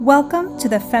Welcome to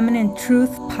the Feminine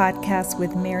Truth Podcast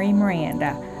with Mary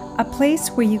Miranda, a place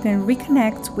where you can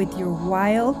reconnect with your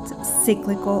wild,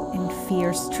 cyclical, and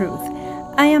fierce truth.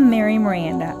 I am Mary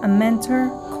Miranda, a mentor,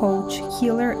 coach,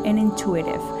 healer, and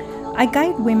intuitive. I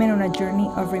guide women on a journey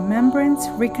of remembrance,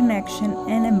 reconnection,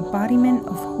 and embodiment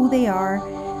of who they are,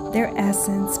 their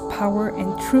essence, power,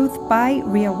 and truth by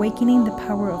reawakening the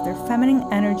power of their feminine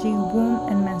energy, womb,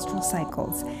 and menstrual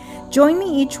cycles. Join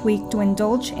me each week to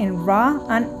indulge in raw,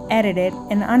 unedited,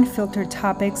 and unfiltered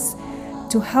topics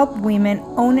to help women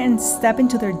own and step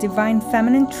into their divine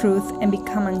feminine truth and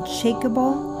become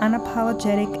unshakable,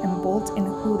 unapologetic, and bold in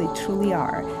who they truly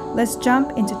are. Let's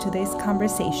jump into today's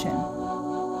conversation.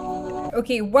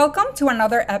 Okay, welcome to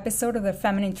another episode of the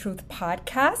Feminine Truth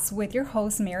Podcast with your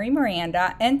host, Mary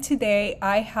Miranda. And today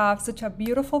I have such a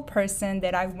beautiful person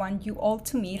that I want you all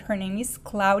to meet. Her name is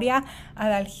Claudia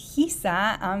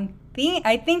Adalgisa.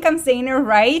 I think I'm saying it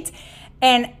right.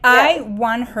 And yes. I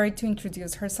want her to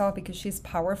introduce herself because she's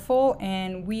powerful.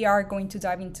 And we are going to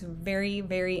dive into very,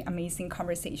 very amazing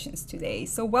conversations today.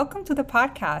 So welcome to the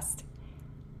podcast.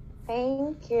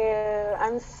 Thank you.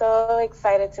 I'm so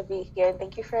excited to be here.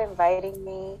 Thank you for inviting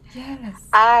me. Yes.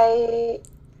 I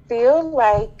feel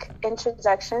like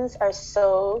introductions are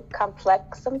so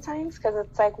complex sometimes because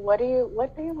it's like, what do you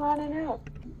want to know?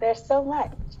 There's so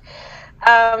much.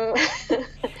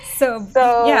 So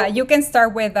yeah, you can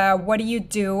start with what do you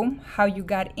do, how you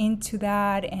got into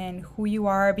that, and who you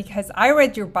are, because I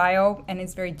read your bio and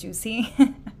it's very juicy.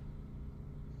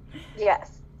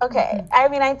 Yes. Okay. Mm-hmm. I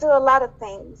mean, I do a lot of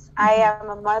things. Mm-hmm. I am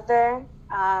a mother.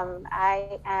 And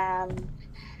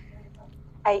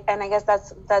I guess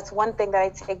that's one thing that I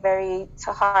take very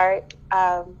to heart.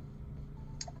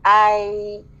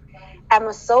 I am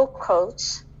a soul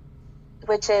coach,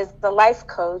 which is the life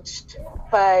coach,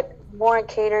 but more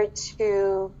catered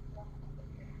to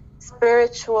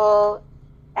spiritual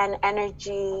and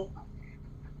energy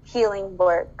healing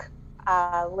work.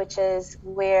 Which is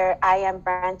where I am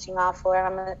branching off for.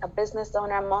 I'm a business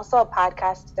owner. I'm also a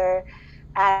podcaster.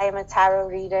 I am a tarot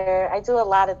reader. I do a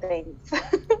lot of things.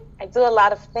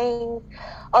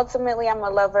 Ultimately, I'm a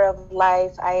lover of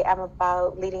life. I am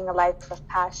about leading a life of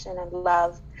passion and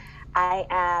love. I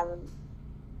am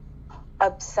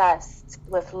obsessed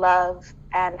with love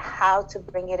and how to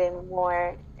bring it in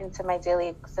more into my daily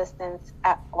existence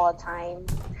at all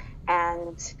times,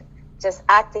 and just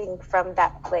acting from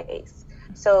that place.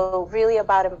 So really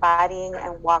about embodying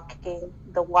and walking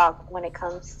the walk when it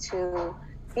comes to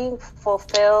being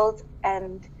fulfilled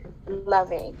and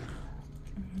loving.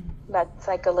 That's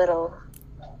like a little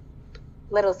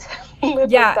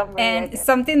yeah, and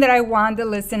something that I want the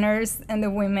listeners and the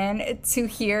women to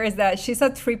hear is that she's a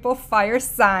triple fire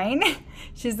sign.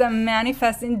 She's a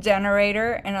manifesting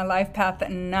generator and a life path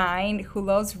 9 who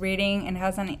loves reading and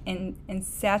has an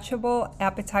insatiable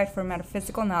appetite for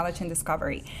metaphysical knowledge and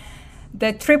discovery.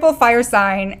 The triple fire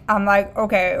sign, I'm like,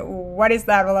 okay, what is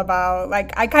that all about?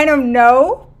 Like, I kind of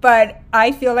know, but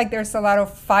I feel like there's a lot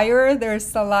of fire.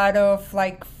 There's a lot of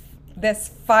like this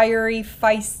fiery,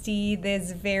 feisty,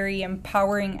 this very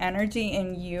empowering energy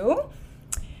in you.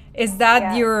 Is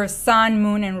that your sun,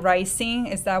 moon, and rising?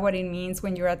 Is that what it means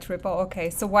when you're at triple?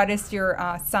 Okay, so what is your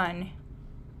sun?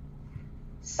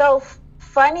 So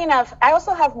funny enough, I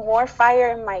also have more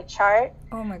fire in my chart.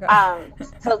 Oh my God.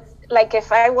 So like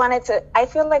if I wanted to, I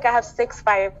feel like I have 6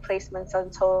 fire placements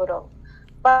in total.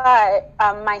 But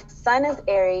my sun is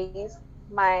Aries,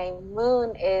 my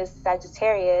moon is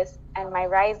Sagittarius, and my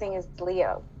rising is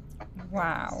Leo.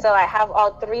 Wow. So I have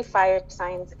all 3 fire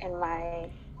signs in my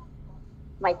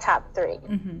top 3.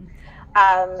 Mm-hmm.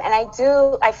 And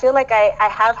I feel like I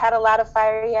have had a lot of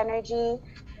fiery energy,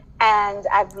 and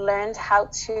I've learned how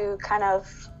to kind of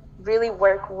really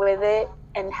work with it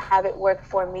and have it work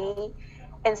for me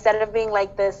instead of being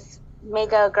like this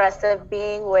mega aggressive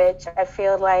being, which I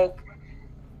feel like,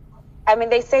 I mean,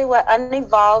 they say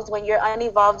when you're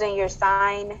unevolved in your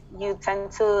sign, you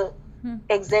tend to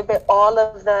exhibit all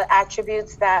of the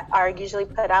attributes that are usually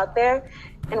put out there.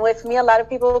 And with me, a lot of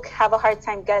people have a hard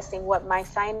time guessing what my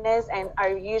sign is and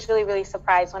are usually really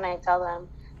surprised when I tell them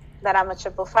that I'm a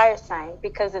triple fire sign,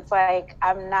 because it's like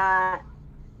I'm not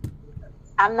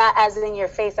as in your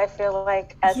face, I feel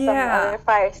like, as some other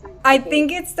fire signs. I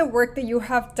think it's the work that you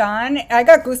have done. I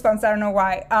got goosebumps, I don't know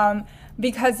why.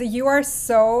 Because you are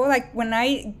so, like, when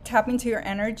I tap into your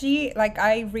energy, like,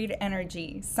 I read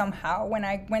energy somehow. When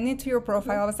I went into your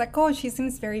profile, I was like, oh, she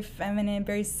seems very feminine,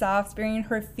 very soft, very in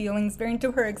her feelings, very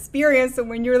into her experience. So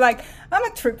when you're like, I'm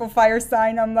a triple fire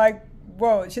sign, I'm like,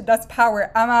 whoa, that's power.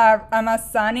 I'm a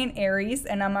sun in Aries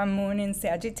and I'm a moon in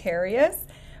Sagittarius,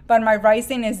 but my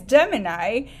rising is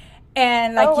Gemini.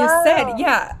 And like Oh, you said, wow.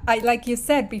 yeah, I like you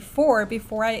said before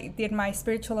I did my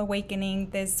spiritual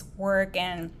awakening, this work,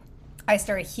 and I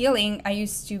started healing, I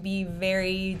used to be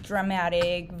very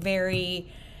dramatic, very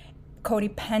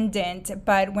codependent.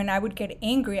 But when I would get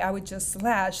angry, I would just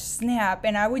slash, snap,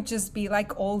 and I would just be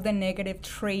like all the negative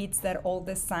traits that all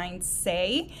the signs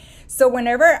say. So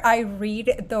whenever I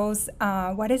read those,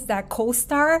 what is that,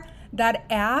 CoStar, that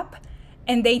app,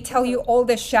 and they tell you all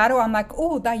the shadow, I'm like,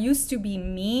 oh, that used to be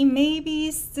me.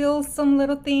 Maybe still some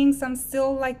little things, I'm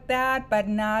still like that, but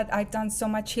not, I've done so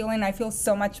much healing, I feel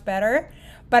so much better.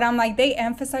 But I'm like, they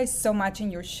emphasize so much in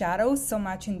your shadows, so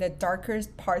much in the darker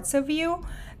parts of you,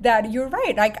 that you're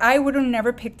right. Like, I would have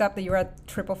never picked up that you're a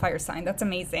triple fire sign. That's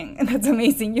amazing. That's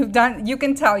amazing. You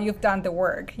can tell you've done the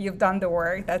work. You've done the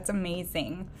work. That's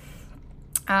amazing.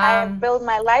 I Um, build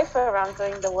my life around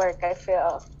doing the work, I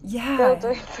feel. Still yeah,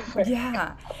 doing the work.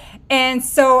 yeah. And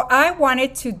so I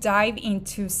wanted to dive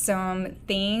into some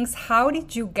things. How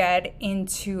did you get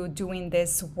into doing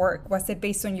this work? Was it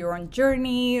based on your own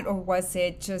journey, or was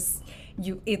it just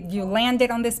you landed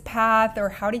on this path, or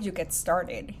how did you get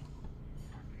started?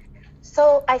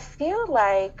 So I feel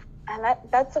like, and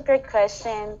that's a great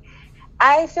question.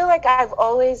 I feel like I've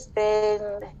always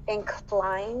been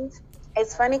inclined.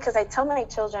 It's funny because I tell my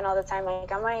children all the time,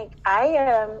 like, I'm like, I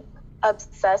am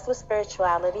obsessed with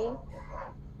spirituality.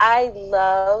 I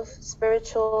love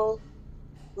spiritual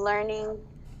learning,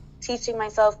 teaching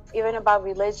myself even about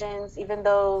religions, even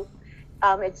though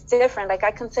it's different. Like,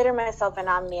 I consider myself an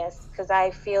omniist because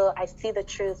I feel I see the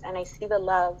truth and I see the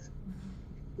love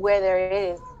where there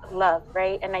is love,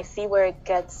 right? And I see where it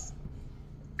gets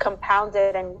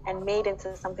compounded and made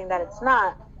into something that it's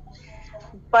not.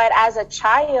 But as a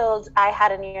child, I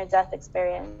had a near-death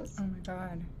experience Oh my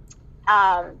God.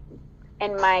 um,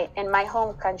 in my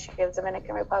home country of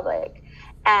Dominican Republic,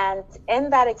 and in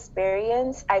that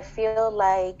experience, I feel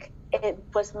like it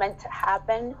was meant to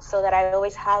happen, so that I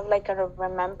always have like a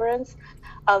remembrance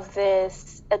of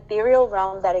this ethereal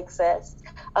realm that exists,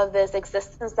 of this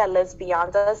existence that lives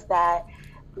beyond us, that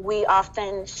we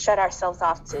often shut ourselves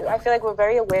off to. I feel like we're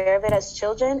very aware of it as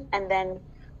children, and then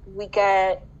we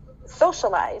get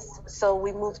socialized, so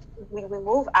we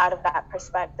move out of that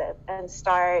perspective and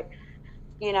start,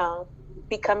 you know,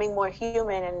 becoming more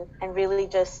human, and really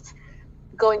just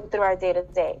going through our day to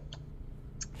day.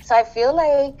 So I feel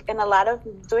like in a lot of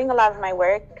doing a lot of my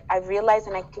work, I realized,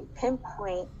 and I can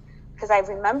pinpoint, because I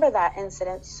remember that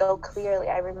incident so clearly.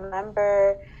 I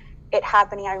remember it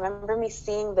happening. I remember me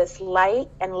seeing this light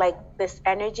and like this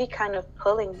energy kind of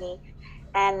pulling me,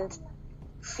 and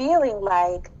feeling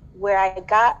like where I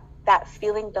got that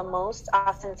feeling the most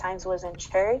oftentimes was in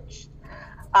church.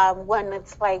 When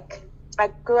it's like, I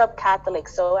grew up Catholic,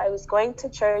 so I was going to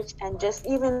church and just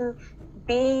even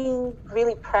being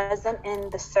really present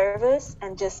in the service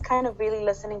and just kind of really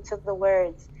listening to the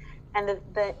words and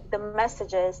the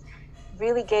messages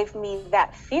really gave me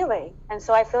that feeling. And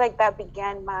so I feel like that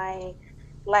began my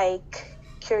like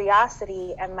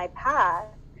curiosity and my path.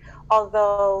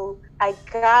 Although I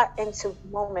got into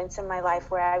moments in my life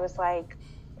where I was like,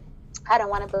 I don't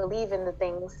want to believe in the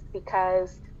things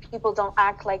because people don't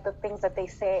act like the things that they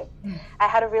say. I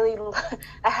had a really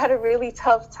I had a really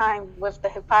tough time with the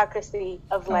hypocrisy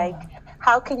of like, Oh,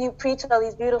 how can you preach all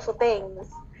these beautiful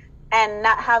things and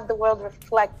not have the world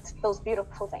reflect those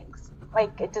beautiful things?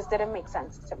 Like, it just didn't make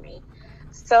sense to me.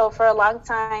 So for a long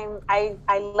time,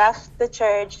 I left the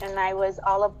church, and I was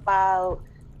all about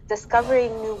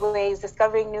discovering new ways,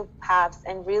 discovering new paths,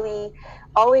 and really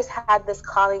always had this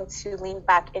calling to lean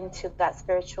back into that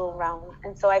spiritual realm.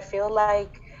 And so I feel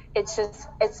like it's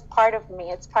part of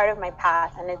me, it's part of my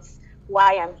path, and it's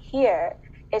why I'm here,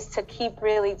 is to keep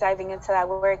really diving into that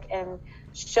work and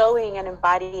showing and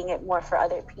embodying it more for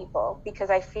other people, because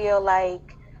I feel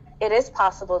like it is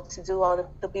possible to do all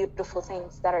the beautiful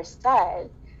things that are said,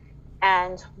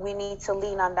 and we need to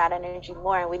lean on that energy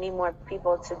more, and we need more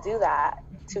people to do that,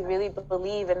 to really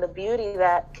believe in the beauty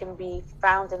that can be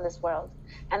found in this world,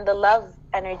 and the love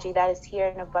energy that is here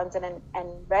and abundant and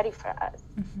ready for us.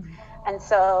 And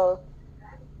so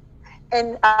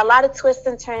in a lot of twists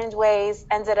and turned ways,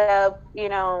 ended up,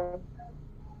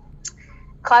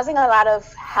 causing a lot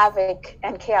of havoc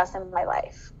and chaos in my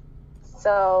life.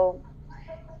 So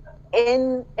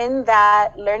in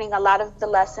that, learning a lot of the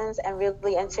lessons and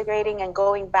really integrating and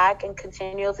going back and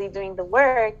continuously doing the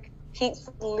work keeps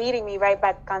leading me right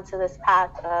back onto this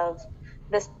path of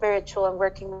the spiritual and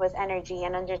working with energy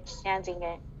and understanding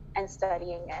it and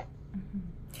studying it.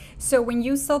 so when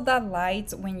you saw that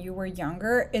light when you were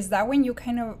younger, is that when you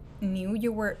kind of knew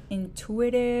you were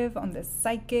intuitive on the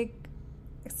psychic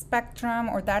spectrum,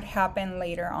 or that happened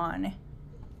later on?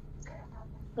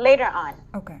 later on.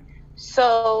 Okay.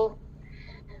 So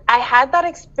I had that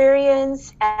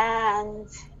experience, and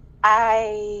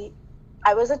I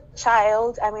I was a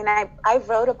child. I mean, I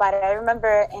wrote about it. I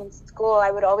remember in school I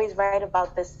would always write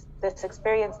about this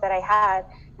experience that I had,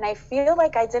 and I feel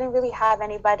like I didn't really have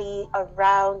anybody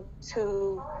around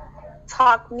to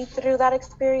talk me through that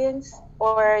experience,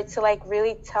 or to like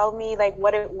really tell me like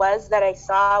what it was that I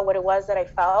saw, what it was that I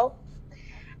felt.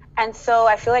 And so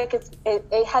I feel like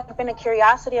it had been a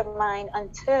curiosity of mine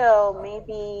until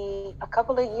maybe a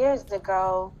couple of years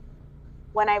ago,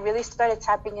 when I really started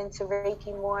tapping into Reiki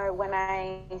more, when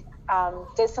I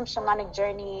did some shamanic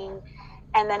journeying,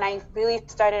 and then I really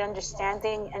started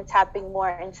understanding and tapping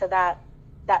more into that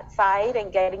side,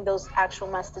 and getting those actual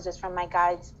messages from my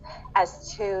guides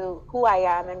as to who I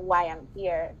am and why I'm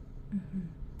here.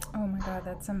 Oh my God,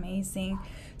 that's amazing.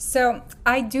 So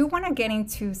I do want to get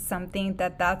into something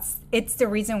it's the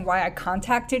reason why I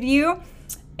contacted you.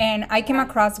 And I came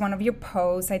across one of your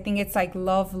posts. I think it's like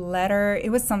love letter.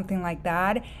 It was something like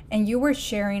that. And you were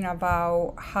sharing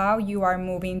about how you are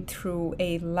moving through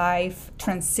a life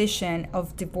transition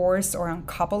of divorce or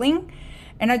uncoupling.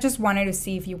 And I just wanted to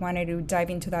see if you wanted to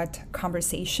dive into that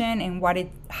conversation and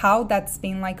how that's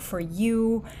been like for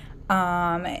you,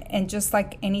 and just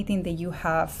like anything that you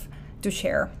have to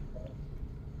share.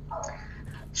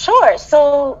 Sure.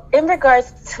 So, in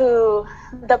regards to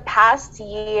the past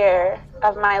year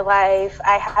of my life,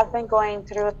 I have been going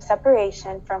through a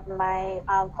separation from my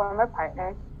former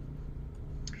partner.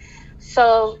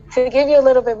 So, to give you a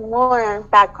little bit more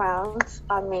background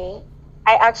on me,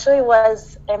 I actually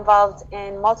was involved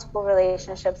in multiple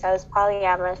relationships. I was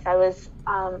polyamorous.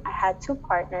 I had 2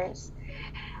 partners,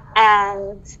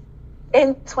 and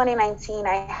in 2019,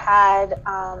 I had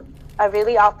a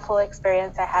really awful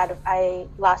experience. I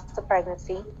lost a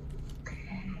pregnancy,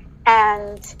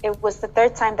 and it was the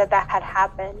 3rd time that had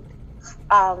happened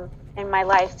in my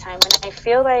lifetime. And I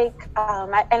feel like,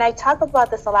 and I talk about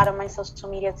this a lot on my social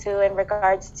media too, in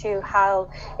regards to how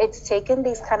it's taken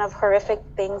these kind of horrific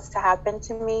things to happen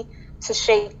to me to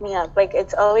shake me up. Like,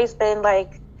 it's always been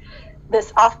like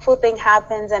this awful thing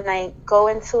happens, and I go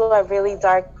into a really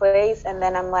dark place, and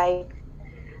then I'm like,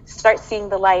 start seeing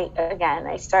the light again.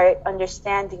 I start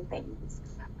understanding things.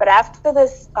 But after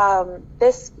this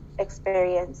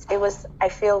experience, I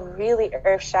feel really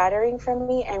earth-shattering for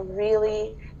me, and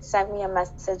really sent me a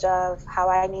message of how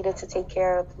I needed to take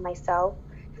care of myself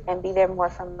and be there more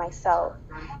for myself.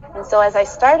 And so as I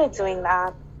started doing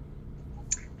that,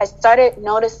 I started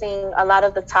noticing a lot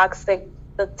of the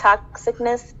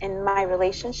toxicness in my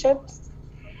relationships,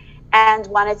 and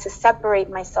wanted to separate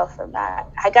myself from that.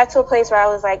 I got to a place where I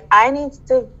was like, I need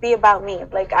to be about me.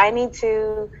 Like, I need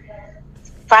to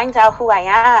find out who I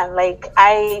am. Like,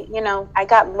 I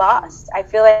got lost. I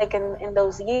feel like in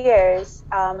those years,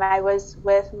 I was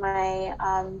with my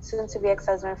soon-to-be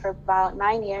ex-husband for about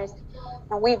 9 years,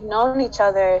 and we've known each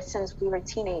other since we were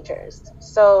teenagers.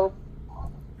 So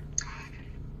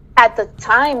at the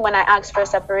time when I asked for a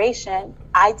separation,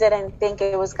 I didn't think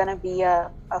it was going to be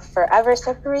a forever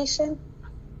separation.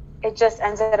 It just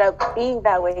ended up being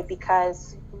that way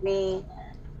because we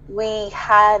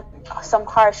had some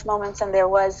harsh moments, and there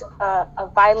was a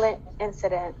violent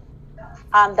incident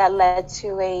that led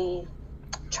to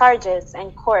charges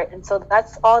in court. And so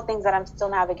that's all things that I'm still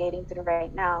navigating through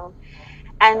right now.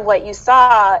 And what you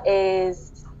saw is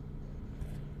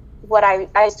what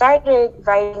I started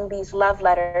writing these love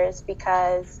letters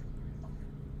because,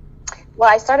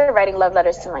 I started writing love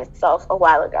letters to myself a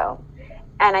while ago.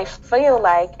 And I feel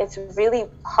like it's really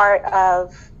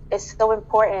it's so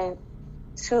important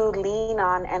to lean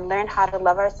on and learn how to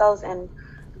love ourselves. And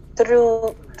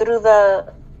through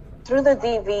the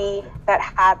DV that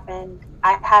happened,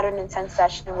 I had an intense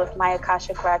session with my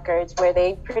Akashic Records where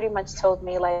they pretty much told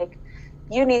me, like,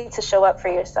 you need to show up for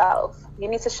yourself. You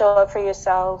need to show up for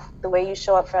yourself the way you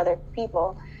show up for other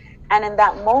people. And in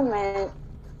that moment,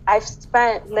 I've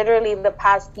spent literally the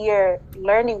past year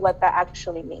learning what that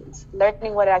actually means,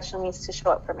 learning what it actually means to show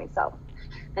up for myself.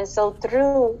 And so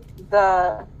through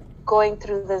going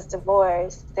through this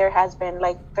divorce, there has been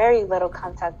like very little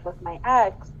contact with my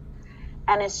ex.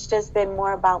 And it's just been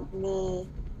more about me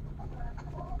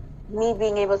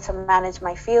being able to manage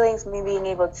my feelings, me being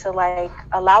able to like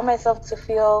allow myself to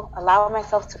feel, allow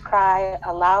myself to cry,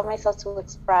 allow myself to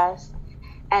express,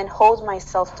 and hold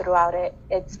myself throughout it.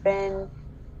 It's been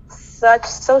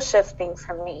so shifting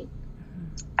for me.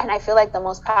 And I feel like the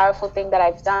most powerful thing that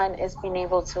I've done is being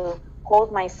able to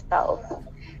hold myself.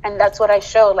 And that's what I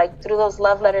show, like through those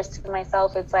love letters to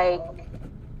myself. It's like,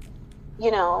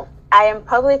 I am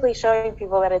publicly showing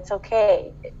people that it's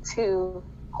okay to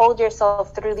hold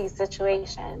yourself through these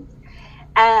situations.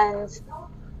 And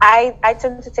I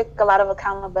tend to take a lot of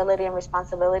accountability and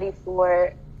responsibility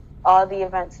for all the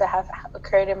events that have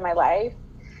occurred in my life.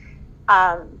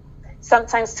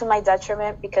 Sometimes to my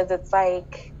detriment, because it's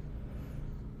like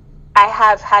I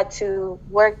have had to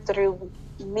work through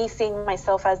me seeing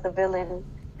myself as the villain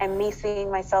and me seeing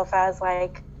myself as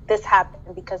like, this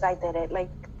happened because I did it. Like,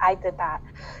 I did that.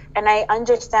 And I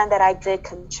understand that I did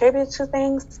contribute to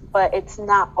things, but it's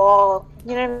not all,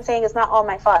 you know what I'm saying? It's not all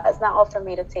my fault. It's not all for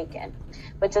me to take in,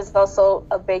 which is also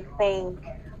a big thing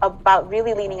about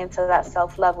really leaning into that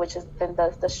self-love, which has been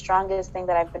the strongest thing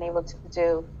that I've been able to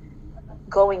do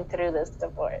going through this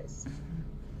divorce.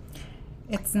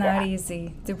 It's not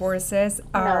easy. Divorces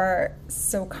are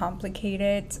so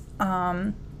complicated.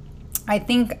 I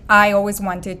think I always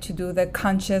wanted to do the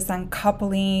conscious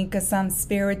uncoupling because I'm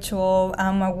spiritual,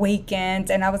 I'm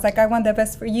awakened, and I was like, I want the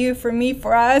best for you, for me,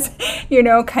 for us, you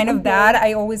know, kind of that.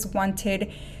 I always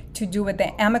wanted to do it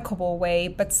the amicable way,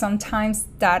 but sometimes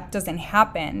that doesn't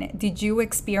happen. Did you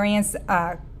experience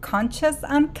conscious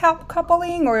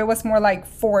uncoupling, or it was more like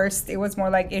forced? It was more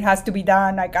like it has to be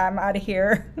done, like I'm out of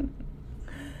here.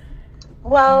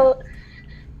 Well,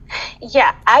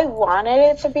 yeah, I wanted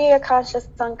it to be a conscious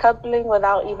uncoupling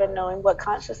without even knowing what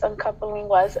conscious uncoupling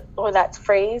was, or that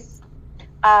phrase,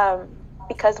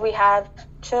 because we have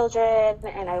children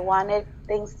and I wanted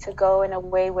things to go in a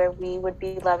way where we would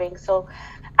be loving. So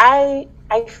I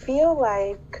feel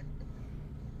like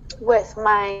with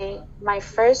my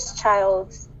first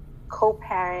child's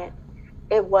co-parent,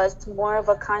 it was more of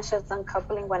a conscious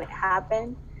uncoupling when it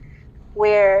happened,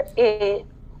 where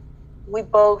we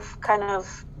both kind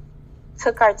of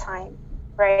took our time,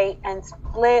 right, and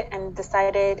split and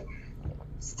decided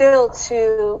still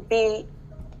to be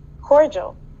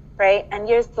cordial, right? And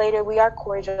years later, we are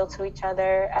cordial to each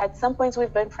other. At some points,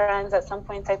 we've been friends. At some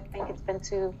points, I think it's been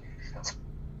to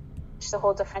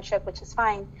hold a friendship, which is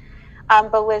fine.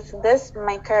 But with this,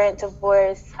 my current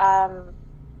divorce, I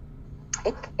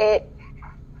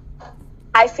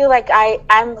feel like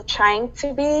I'm trying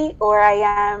to be, or I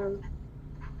am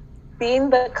being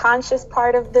the conscious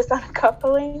part of this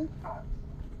uncoupling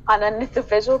on an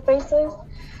individual basis.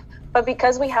 But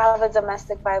because we have a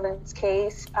domestic violence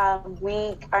case,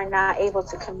 we are not able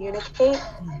to communicate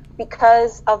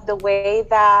because of the way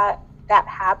that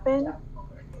happened.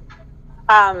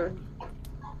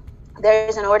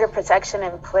 There's an order of protection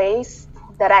in place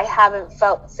that I haven't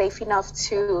felt safe enough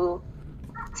to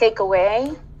take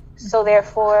away. So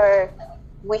therefore,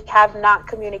 we have not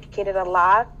communicated a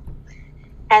lot.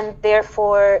 And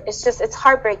therefore, it's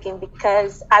heartbreaking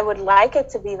because I would like it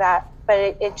to be that,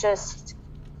 but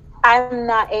I'm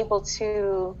not able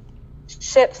to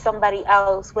ship somebody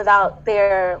else without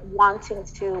their wanting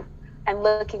to and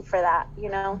looking for that, you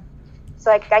know? So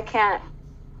like, I can't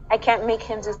make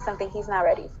him do something he's not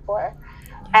ready for.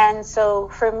 And so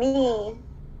for me,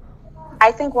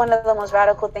 I think one of the most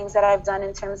radical things that I've done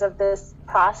in terms of this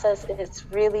process is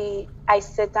really, I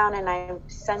sit down and I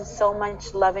send so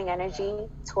much loving energy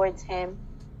towards him,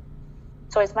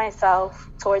 towards myself,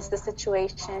 towards the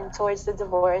situation, towards the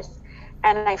divorce.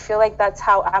 And I feel like that's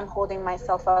how I'm holding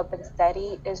myself up and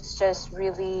steady, is just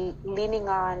really leaning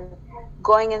on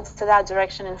going into that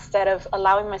direction instead of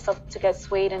allowing myself to get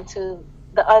swayed into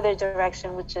the other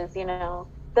direction, which is, you know,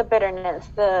 the bitterness,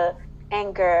 the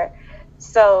anger.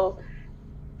 So,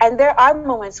 and there are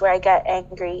moments where I get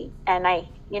angry and I,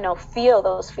 you know, feel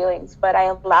those feelings, but I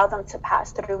allow them to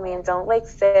pass through me and don't like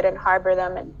sit and harbor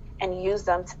them and use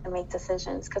them to make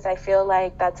decisions, because I feel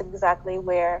like that's exactly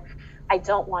where I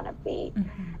don't want to be.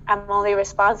 Mm-hmm. I'm only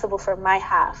responsible for my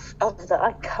half of the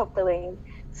uncoupling.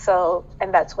 So,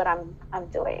 and that's what I'm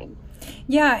doing.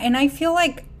 Yeah, and I feel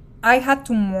like I had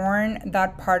to mourn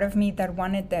that part of me that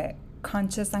wanted the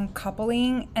conscious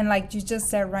uncoupling. And like you just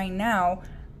said right now,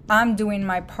 I'm doing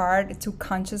my part to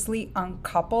consciously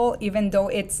uncouple, even though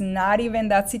it's not even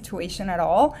that situation at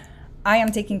all. I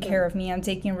am taking care of me. I'm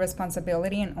taking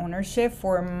responsibility and ownership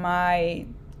for my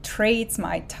traits,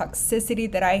 my toxicity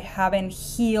that I haven't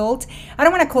healed. I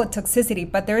don't want to call it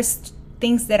toxicity, but there's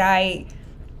things that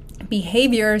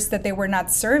behaviors that they were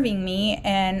not serving me,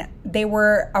 and they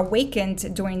were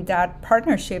awakened during that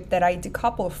partnership that I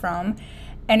decoupled from.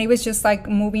 And it was just like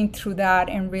moving through that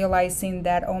and realizing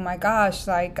that, oh my gosh,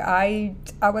 like I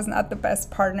was not the best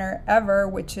partner ever,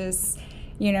 which is,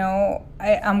 you know,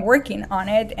 I'm working on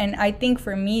it. And I think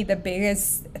for me, the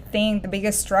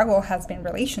biggest struggle has been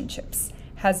relationships,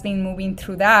 has been moving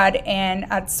through that.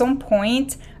 And at some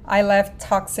point, I left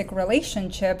toxic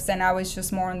relationships and I was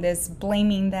just more on this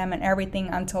blaming them and everything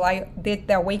until I did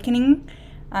the awakening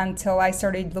until I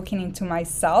started looking into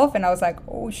myself, and I was like,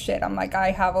 oh shit, I'm like,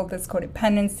 I have all this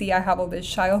codependency, I have all this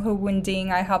childhood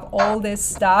wounding, I have all this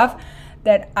stuff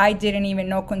that I didn't even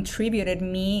know contributed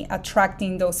me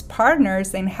attracting those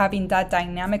partners and having that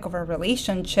dynamic of a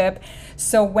relationship.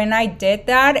 So when I did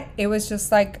that, it was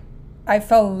just like, I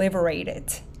felt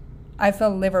liberated.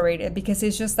 Because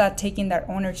it's just that taking that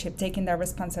ownership, taking that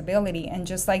responsibility, and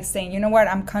just like saying, you know what,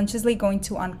 I'm consciously going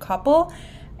to uncouple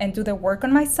and do the work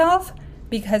on myself,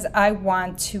 because I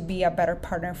want to be a better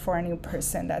partner for a new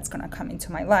person that's going to come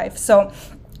into my life. So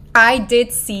I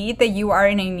did see that you are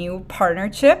in a new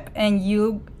partnership and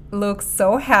you look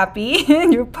so happy.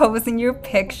 You're posting your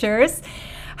pictures.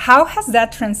 How has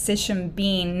that transition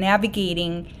been,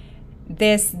 navigating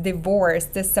this divorce,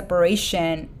 this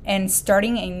separation, and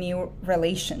starting a new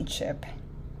relationship?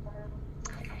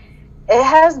 It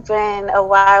has been a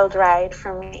wild ride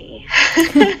for me.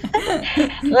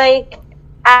 Like,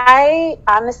 I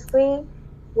honestly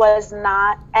was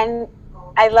not, and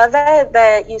I love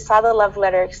that you saw the love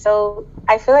letter. So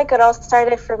I feel like it all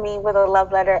started for me with a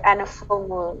love letter and a full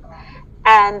moon,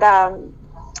 and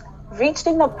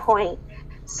reaching a point.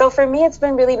 So for me, it's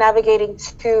been really navigating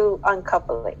two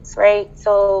uncouplings, right?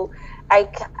 So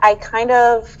I kind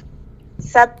of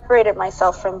separated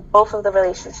myself from both of the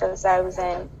relationships I was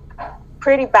in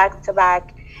pretty back to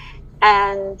back,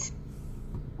 and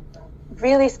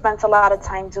really spent a lot of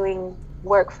time doing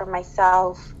work for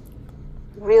myself,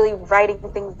 really writing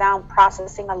things down,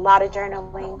 processing a lot of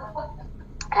journaling.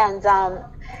 And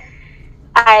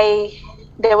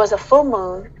there was a full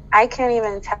moon. I can't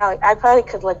even tell, I probably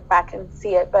could look back and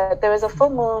see it, but there was a full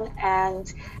moon,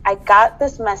 and I got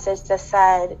this message that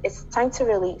said, it's time to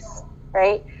release,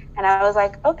 right? And I was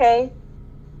like, okay,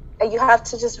 you have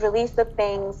to just release the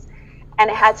things. And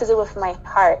it had to do with my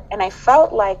heart. And I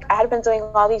felt like I had been doing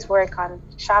all these work on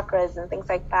chakras and things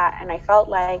like that. And I felt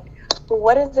like, well,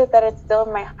 what is it that is still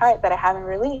in my heart that I haven't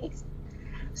released?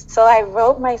 So I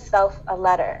wrote myself a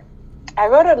letter.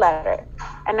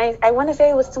 And I want to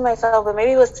say it was to myself, but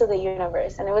maybe it was to the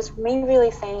universe. And it was me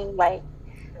really saying, like,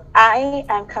 I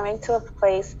am coming to a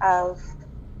place of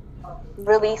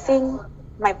releasing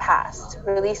my past,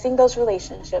 releasing those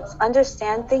relationships,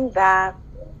 understanding that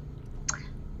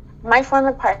my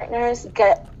former partners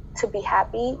get to be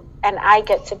happy and I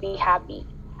get to be happy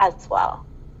as well.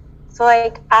 So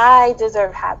like, I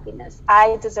deserve happiness,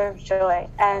 I deserve joy.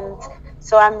 And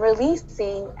so I'm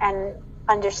releasing and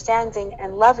understanding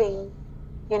and loving,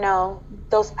 you know,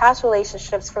 those past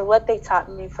relationships for what they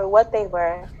taught me, for what they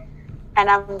were.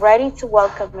 And I'm ready to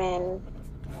welcome in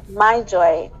my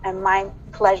joy and my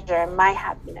pleasure and my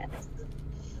happiness.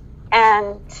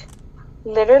 And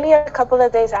literally a couple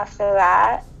of days after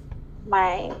that,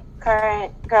 my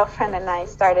current girlfriend and I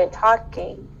started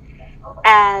talking,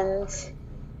 and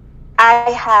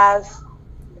I have,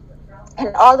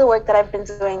 in all the work that I've been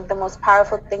doing, the most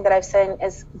powerful thing that I've seen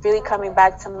is really coming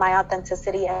back to my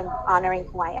authenticity and honoring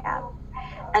who I am.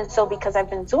 And so because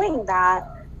I've been doing that,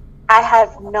 I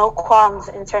have no qualms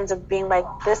in terms of being like,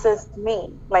 this is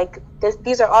me, like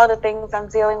these are all the things I'm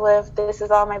dealing with, this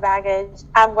is all my baggage,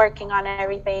 I'm working on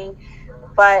everything,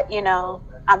 but you know,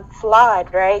 I'm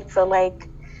flawed, right? So like,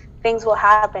 things will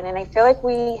happen. And I feel like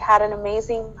we had an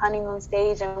amazing honeymoon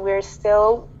stage, and we're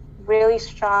still really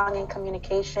strong in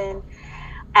communication,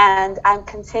 and I'm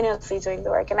continuously doing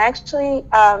the work. And I actually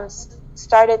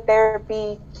started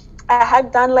therapy. I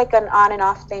had done like an on and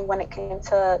off thing when it came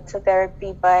to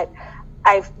therapy, but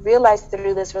I've realized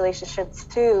through this relationship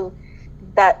too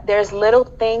that there's little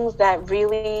things that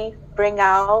really bring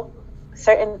out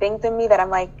certain things in me that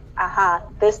I'm like,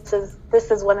 this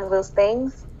is one of those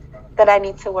things that I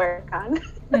need to work on.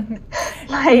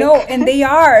 Like, no, and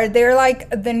they're like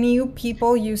the new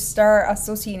people you start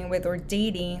associating with or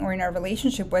dating or in a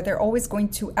relationship where they're always going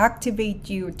to activate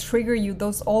you, trigger you,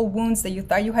 those old wounds that you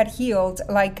thought you had healed.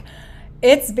 Like,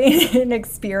 it's been an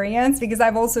experience, because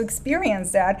I've also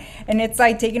experienced that. And it's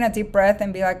like taking a deep breath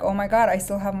and be like, oh my God, I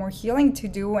still have more healing to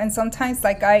do. And sometimes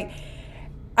like I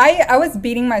was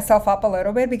beating myself up a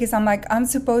little bit, because I'm like, I'm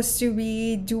supposed to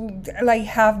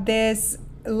have this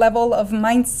level of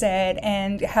mindset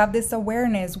and have this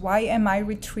awareness. Why am I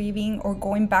retrieving or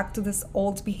going back to these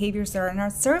old behaviors that are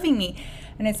not serving me?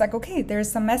 And it's like, okay,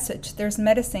 there's a message, there's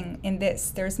medicine in this,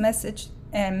 there's message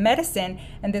and medicine,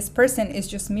 and this person is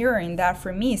just mirroring that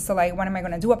for me. So like, what am I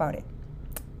going to do about it?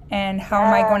 And how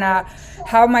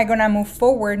am I gonna move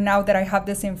forward now that I have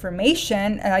this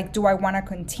information? Like, do I want to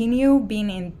continue being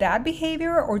in that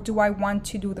behavior, or do I want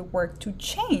to do the work to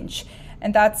change?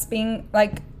 And that's being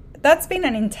like that's been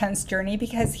an intense journey,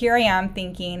 because here I am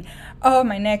thinking, oh,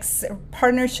 my next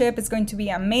partnership is going to be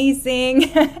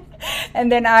amazing.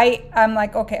 And then I'm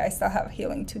like, okay, I still have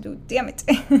healing to do, damn it.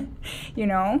 You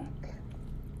know?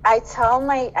 I tell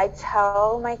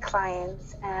my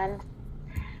clients and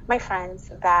my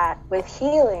friends that with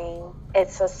healing,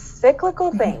 it's a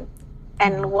cyclical thing.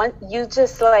 And once you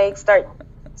just like start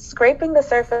scraping the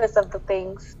surface of the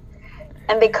things,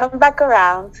 and they come back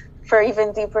around for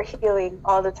even deeper healing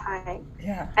all the time.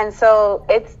 Yeah. And so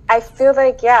I feel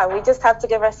like, we just have to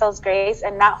give ourselves grace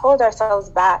and not hold ourselves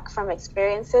back from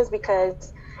experiences,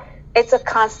 because it's a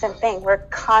constant thing. We're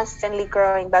constantly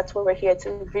growing. That's what we're here to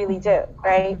really do,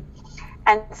 right?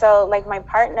 And so, like, my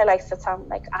partner likes to tell me,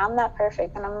 like, I'm not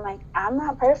perfect. And I'm like, I'm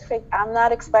not perfect. I'm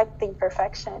not expecting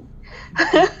perfection.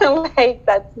 Like,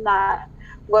 that's not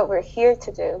what we're here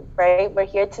to do, right? We're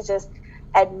here to just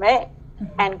admit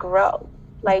and grow.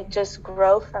 Like, just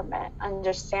grow from it.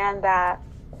 Understand that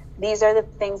these are the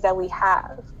things that we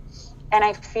have. And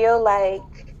I feel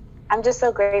like I'm just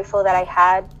so grateful that I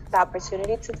had the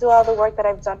opportunity to do all the work that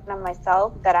I've done on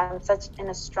myself, that I'm such in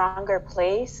a stronger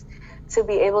place to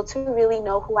be able to really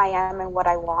know who I am and what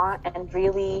I want, and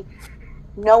really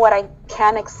know what I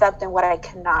can accept and what I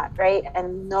cannot, right?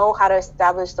 And know how to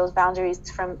establish those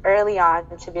boundaries from early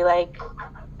on, to be like,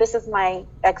 this is my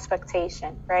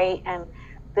expectation, right? And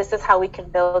this is how we can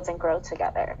build and grow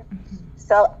together.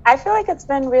 So I feel like it's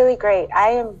been really great. I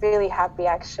am really happy,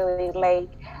 actually. Like,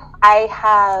 I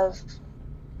have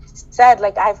said,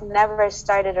 like, I've never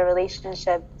started a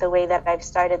relationship the way that I've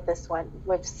started this one,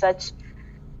 with such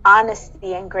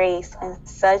honesty and grace and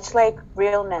such like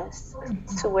realness,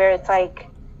 to where it's like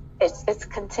it's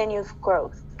continued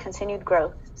growth,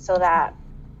 so that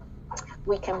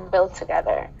we can build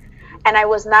together. And I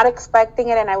was not expecting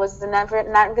it, and I was not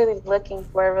really looking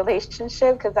for a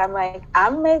relationship, because I'm like,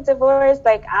 I'm mid-divorce,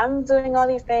 like, I'm doing all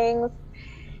these things.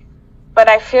 But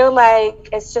I feel like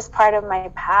it's just part of my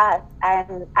path.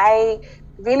 And I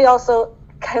really also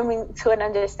coming to an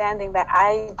understanding that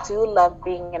I do love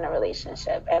being in a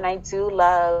relationship, and I do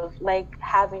love like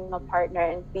having a partner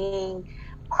and being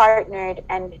partnered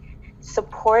and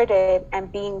supported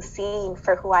and being seen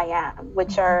for who I am,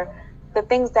 which are the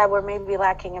things that were maybe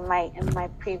lacking in my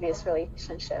previous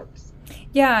relationships.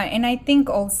 Yeah, and I think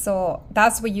also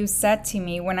that's what you said to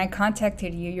me when I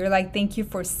contacted you. You're like, thank you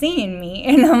for seeing me.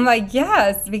 And I'm like,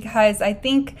 yes, because I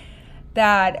think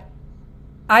that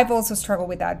I've also struggled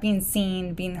with that, being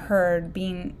seen, being heard,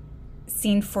 being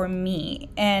seen for me.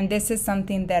 And this is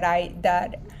something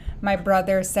that my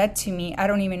brother said to me, I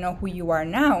don't even know who you are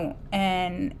now.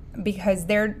 And because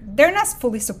they're not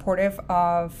fully supportive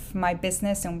of my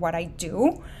business and what I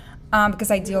do,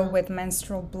 because I deal with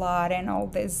menstrual blood and all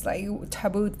this like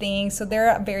taboo things. So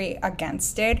they're very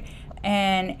against it.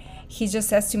 And he just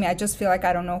says to me, I just feel like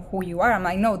I don't know who you are. I'm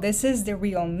like, no, this is the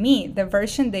real me. The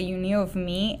version that you knew of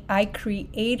me, I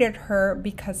created her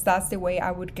because that's the way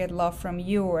I would get love from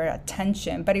you or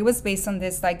attention. But it was based on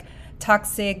this like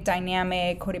toxic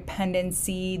dynamic,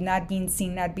 codependency, not being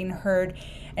seen, not being heard.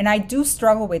 And I do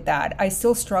struggle with that. I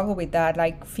still struggle with that,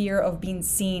 like fear of being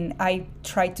seen. I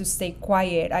try to stay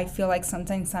quiet. I feel like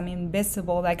sometimes I'm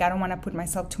invisible. Like I don't want to put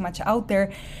myself too much out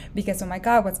there because, oh my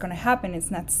God, what's going to happen?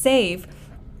 It's not safe.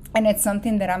 And it's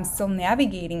something that I'm still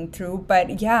navigating through.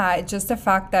 But yeah, just the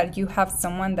fact that you have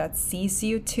someone that sees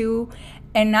you too.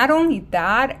 And not only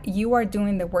that, you are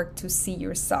doing the work to see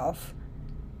yourself.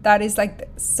 That is like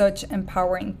such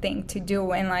empowering thing to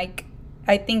do. And like,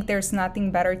 I think there's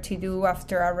nothing better to do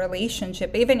after a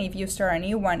relationship, even if you start a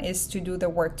new one, is to do the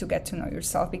work to get to know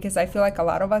yourself. Because I feel like a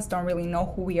lot of us don't really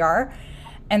know who we are.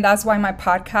 And that's why my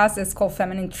podcast is called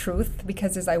Feminine Truth,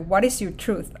 because it's like, what is your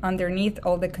truth? Underneath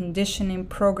all the conditioning,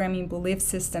 programming, belief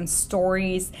systems,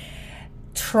 stories,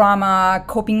 trauma,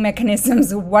 coping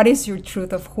mechanisms, what is your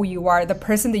truth of who you are? The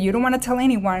person that you don't want to tell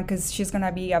anyone because she's going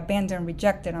to be abandoned,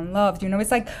 rejected, unloved. You know,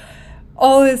 it's like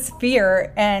all this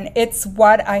fear. And it's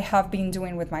what I have been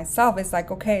doing with myself. It's like,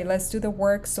 okay, let's do the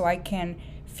work so I can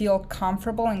feel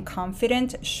comfortable and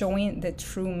confident showing the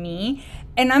true me.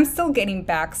 And I'm still getting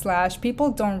backslash. People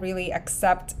don't really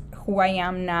accept who I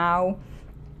am now.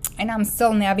 And I'm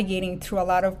still navigating through a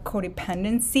lot of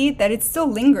codependency that it still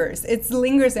lingers. It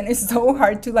lingers, and it's so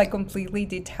hard to like completely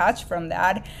detach from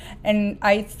that. And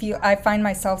I find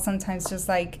myself sometimes just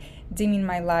like dimming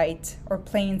my light or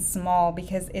playing small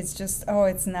because it's just, oh,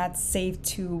 it's not safe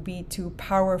to be too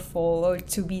powerful or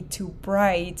to be too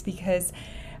bright because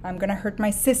I'm gonna hurt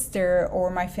my sister, or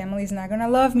my family's not gonna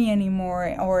love me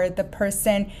anymore, or the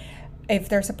person if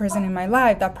there's a person in my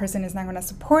life, that person is not going to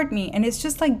support me. And it's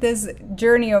just like this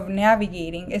journey of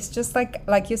navigating. It's just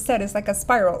like you said, it's like a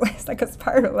spiral. It's like a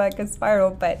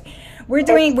spiral. But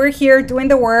we're here doing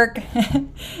the work.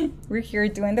 We're here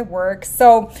doing the work.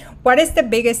 So what is the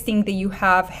biggest thing that you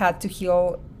have had to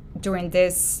heal during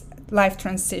this life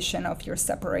transition of your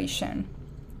separation?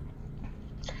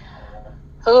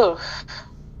 Oh,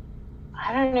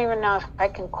 I don't even know if I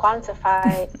can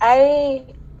quantify.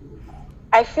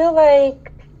 I feel like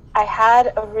I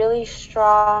had a really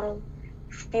strong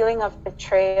feeling of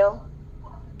betrayal.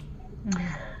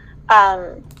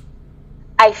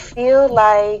 I feel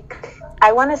like,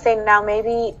 I want to say now,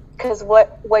 maybe because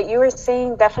what you were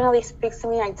saying definitely speaks to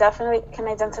me. I definitely can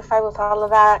identify with all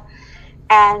of that.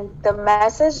 And the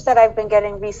message that I've been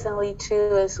getting recently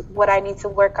too is what I need to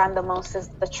work on the most is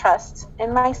the trust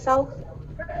in myself,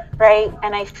 right?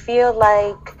 And I feel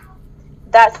like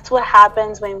that's what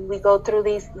happens when we go through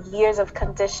these years of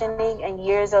conditioning and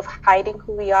years of hiding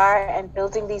who we are and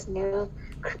building these new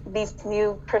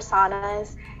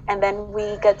personas. And then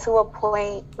we get to a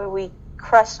point where we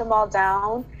crush them all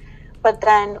down, but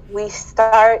then we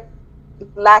start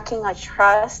lacking a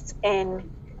trust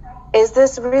in, is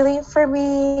this really for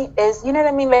me? You know what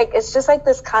I mean? Like, it's just like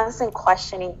this constant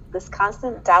questioning, this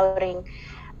constant doubting.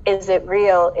 Is it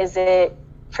real? Is it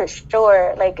for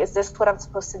sure? Like, is this what I'm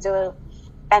supposed to do?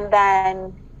 And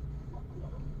then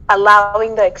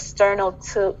allowing the external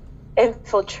to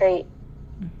infiltrate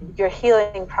your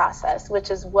healing process, which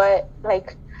is what,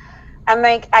 like, I'm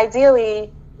like,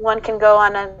 ideally one can go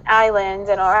on an island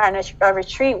or on a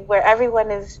retreat where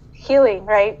everyone is healing,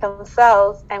 right,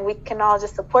 themselves, and we can all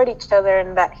just support each other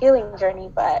in that healing journey.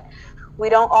 But we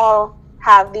don't all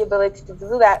have the ability to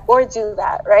do that,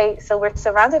 right? So we're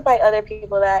surrounded by other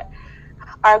people that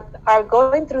are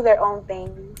going through their own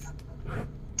things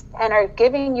and are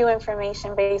giving you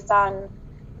information based on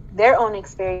their own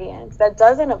experience that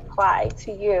doesn't apply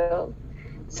to you.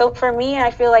 So for me,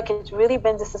 I feel like it's really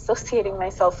been disassociating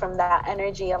myself from that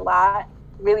energy a lot,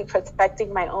 really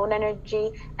protecting my own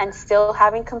energy and still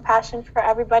having compassion for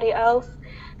everybody else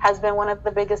has been one of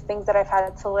the biggest things that I've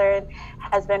had to learn,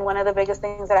 has been one of the biggest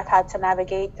things that I've had to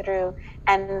navigate through.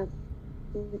 And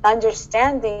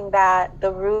understanding that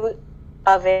the root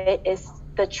of it is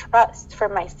the trust for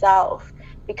myself,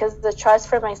 because the trust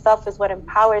for myself is what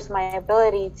empowers my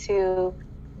ability to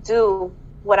do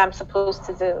what I'm supposed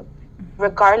to do,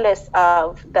 regardless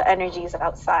of the energies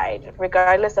outside,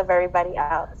 regardless of everybody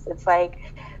else. It's like,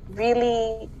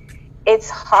 really, it's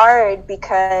hard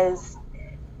because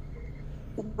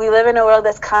we live in a world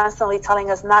that's constantly telling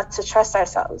us not to trust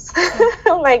ourselves.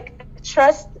 Like,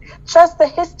 trust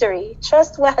the history,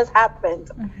 trust what has happened.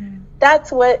 Mm-hmm.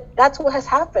 That's what has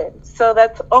happened. So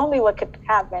that's only what could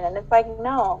happen. And it's like,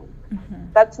 no,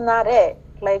 that's not it.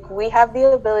 Like, we have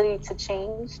the ability to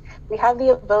change. We have the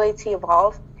ability to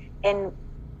evolve in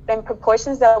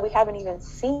proportions that we haven't even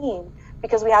seen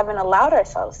because we haven't allowed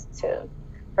ourselves to,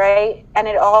 right? And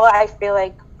it all, I feel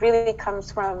like, really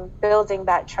comes from building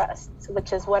that trust,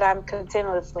 which is what I'm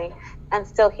continuously and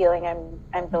still healing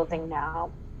and building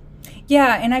now.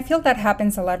 Yeah, and I feel that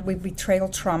happens a lot with betrayal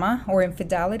trauma or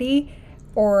infidelity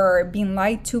or being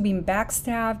lied to, being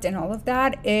backstabbed and all of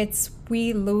that.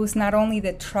 We lose not only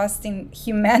the trust in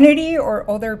humanity or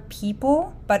other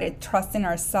people, but it trust in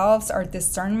ourselves, our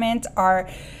discernment, our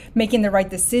making the right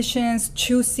decisions,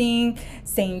 choosing,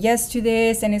 saying yes to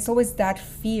this. And it's always that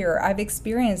fear. I've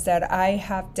experienced that. I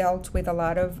have dealt with a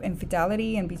lot of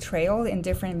infidelity and betrayal in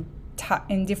different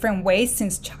ways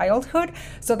since childhood.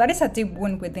 So that is a deep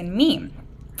wound within me.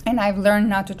 And I've learned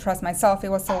not to trust myself. It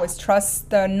was always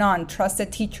trust the nun, trust the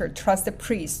teacher, trust the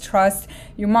priest, trust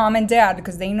your mom and dad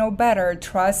because they know better,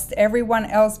 trust everyone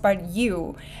else but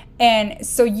you. And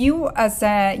so you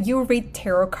read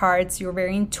tarot cards, you're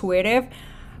very intuitive.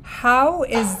 How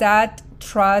is that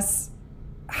trust?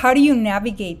 How do you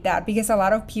navigate that? Because a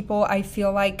lot of people, I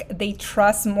feel like they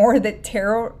trust more the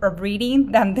tarot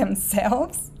reading than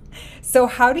themselves. So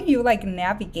how do you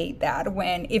navigate that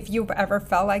if you've ever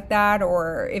felt like that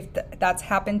or if that's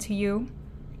happened to you?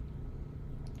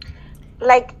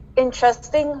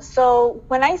 Interesting. So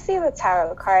when I see the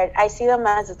tarot card, I see them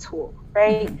as a tool,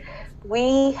 right? Mm-hmm.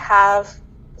 We have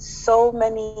so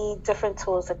many different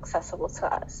tools accessible to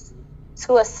us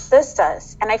to assist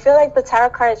us. And I feel like the tarot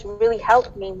cards really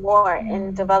helped me more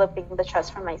in developing the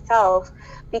trust for myself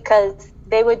because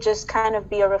they would just kind of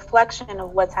be a reflection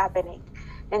of what's happening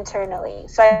internally.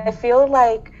 So I feel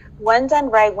like when done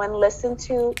right, when listened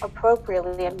to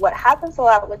appropriately, and what happens a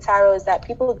lot with tarot is that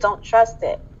people don't trust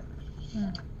it.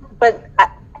 But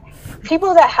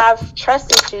people that have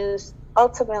trust issues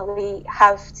ultimately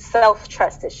have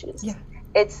self-trust issues. Yeah.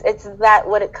 It's that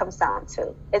what it comes down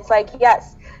to. It's like,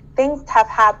 yes, things have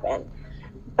happened,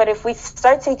 but if we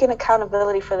start taking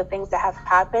accountability for the things that have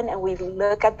happened and we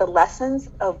look at the lessons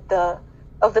of the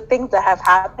things that have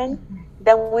happened,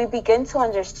 then we begin to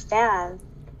understand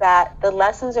that the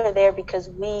lessons are there because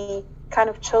we kind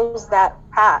of chose that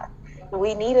path.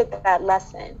 We needed that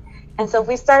lesson. And so if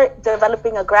we start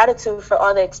developing a gratitude for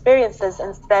all the experiences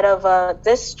instead of a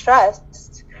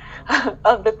distrust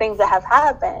of the things that have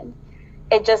happened,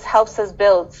 it just helps us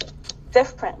build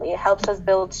differently. It helps us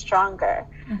build stronger.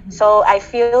 So I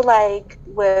feel like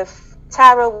with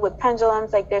tarot, with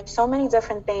pendulums, like there's so many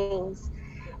different things.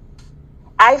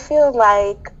 I feel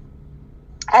like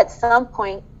at some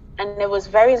point, and it was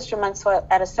very instrumental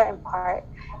at a certain part,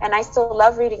 and I still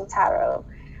love reading tarot.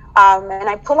 And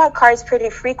I pull out cards pretty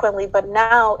frequently, but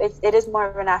now it is more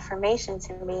of an affirmation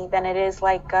to me than it is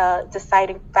like a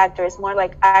deciding factor. It's more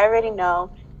like I already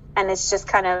know, and it's just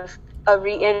kind of a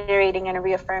reiterating and a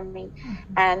reaffirming.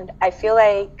 And I feel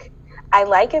like I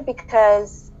like it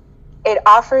because it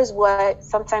offers what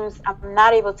sometimes I'm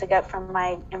not able to get from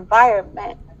my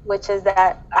environment, which is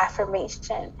that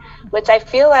affirmation, which I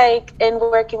feel like in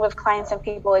working with clients and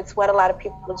people, it's what a lot of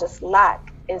people just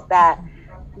lack, is that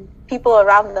people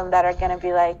around them that are going to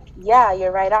be like, yeah,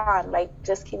 you're right on, like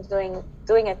just keep doing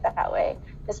it that way,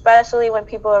 especially when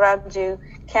people around you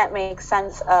can't make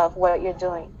sense of what you're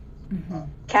doing.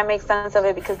 Can't make sense of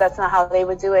it because that's not how they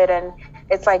would do it, and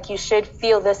it's like you should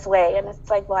feel this way, and it's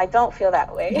like, well, I don't feel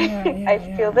that way.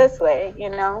 I feel this way, you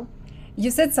know.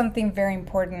 You said something very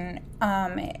important.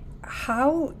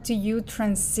 How do you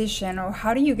transition, or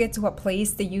how do you get to a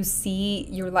place that you see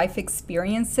your life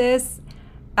experiences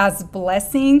as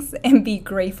blessings and be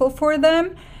grateful for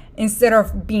them instead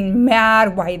of being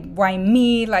mad, why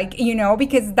me, like, you know,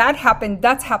 because that's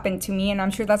happened to me, and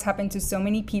I'm sure that's happened to so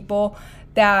many people,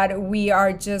 that we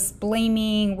are just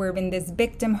blaming, we're in this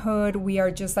victimhood, we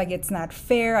are just like, it's not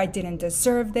fair, I didn't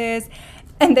deserve this.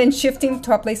 And then shifting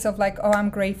to a place of like, oh, I'm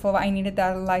grateful, I needed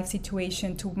that life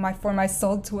situation for my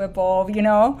soul to evolve, you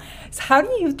know? So how do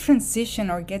you transition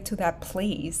or get to that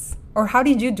place? Or how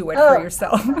did you do it for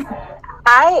yourself?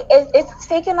 It's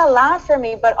taken a lot for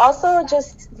me, but also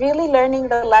just really learning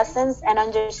the lessons and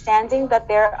understanding that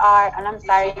there are, and I'm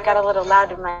sorry, it got a little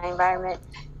loud in my environment.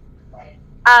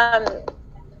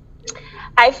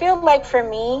 I feel like for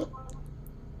me,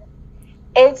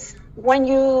 it's when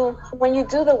you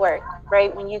do the work,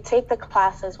 right? When you take the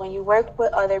classes, when you work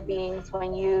with other beings,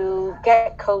 when you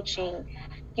get coaching,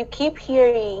 you keep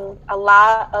hearing a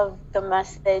lot of the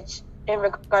message in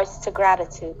regards to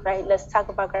gratitude, right? Let's talk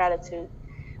about gratitude.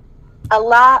 A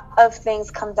lot of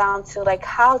things come down to like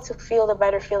how to feel the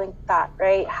better feeling thought,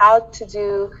 right? How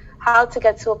to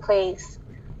get to a place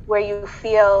where you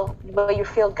feel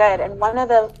good. And one of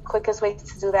the quickest ways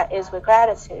to do that is with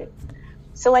gratitude.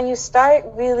 So when you start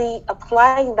really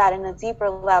applying that in a deeper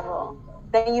level,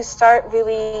 then you start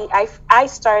really, I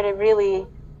started really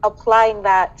applying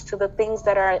that to the things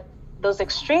that are those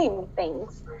extreme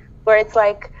things, where it's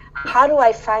like, how do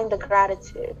I find the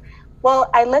gratitude? Well,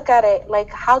 I look at it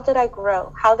like, how did I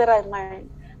grow? How did I learn?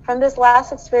 From this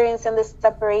last experience and this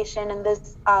separation and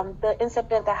this the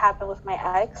incident that happened with my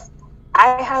ex,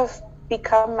 I have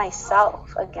become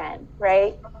myself again,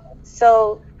 right?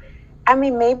 So, I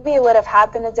mean, maybe it would have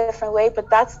happened a different way, but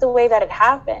that's the way that it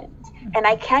happened. And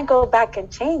I can't go back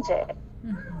and change it.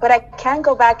 But I can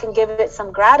go back and give it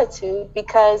some gratitude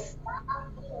because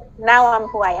now I'm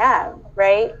who I am,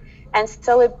 right? And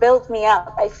so it built me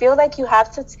up. I feel like you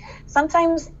have to,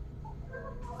 sometimes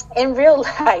in real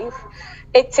life,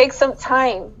 it takes some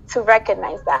time to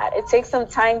recognize that. It takes some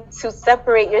time to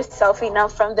separate yourself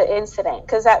enough from the incident.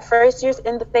 Because at first you're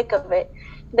in the thick of it.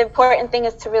 The important thing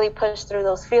is to really push through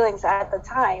those feelings at the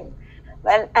time.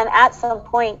 And at some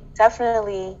point,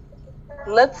 definitely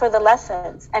look for the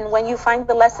lessons. And when you find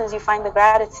the lessons, you find the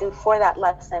gratitude for that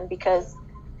lesson, because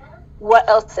what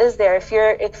else is there?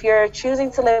 If you're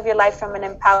choosing to live your life from an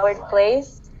empowered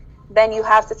place, then you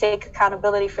have to take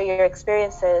accountability for your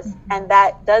experiences. And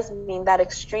that does mean that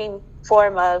extreme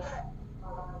form of,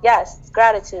 yes,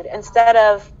 gratitude, instead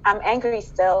of I'm angry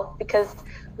still, because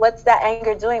what's that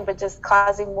anger doing but just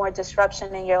causing more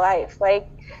disruption in your life? Like,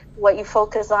 what you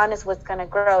focus on is what's going to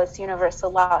grow. It's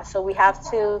universal law. So we have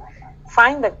to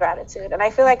find the gratitude. And I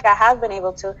feel like I have been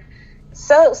able to,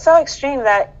 so extreme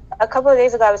that a couple of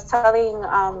days ago I was telling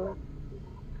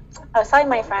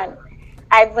my friend,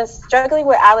 I've been struggling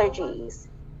with allergies.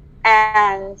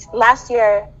 And last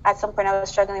year, at some point, I was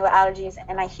struggling with allergies,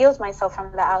 and I healed myself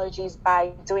from the allergies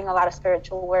by doing a lot of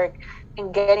spiritual work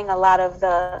and getting a lot of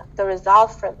the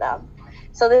resolve for them.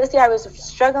 So this year I was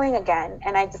struggling again,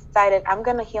 and I decided I'm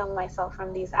going to heal myself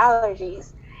from these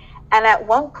allergies. And at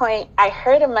one point, I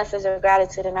heard a message of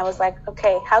gratitude, and I was like,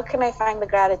 okay, how can I find the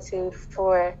gratitude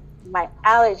for my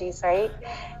allergies, right?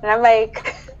 And I'm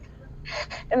like,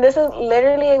 and this is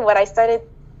literally what I started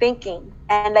thinking.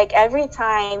 And like every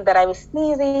time that I was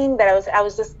sneezing, that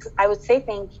I would say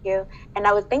thank you, and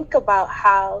I would think about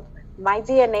how my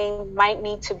DNA might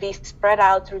need to be spread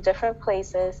out through different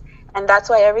places. And that's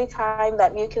why every time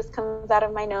that mucus comes out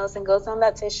of my nose and goes on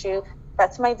that tissue,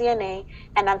 that's my DNA,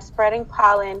 and I'm spreading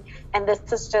pollen. And this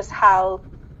is just how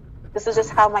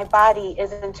my body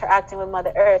is interacting with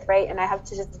Mother Earth, right? And I have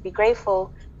to just be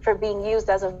grateful for being used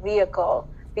as a vehicle,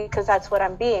 because that's what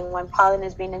I'm being when pollen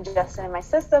is being ingested in my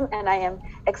system and I am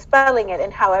expelling it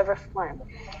in however form.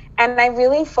 And I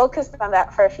really focused on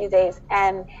that for a few days,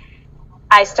 and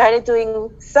I started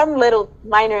doing some little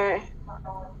minor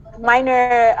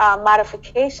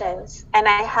modifications, and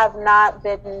I have not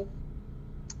been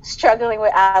struggling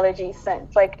with allergies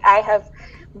since. Like, I have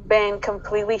been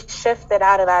completely shifted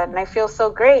out of that, and I feel so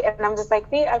great. And I'm just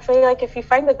like, I feel like if you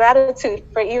find the gratitude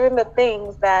for even the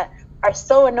things that are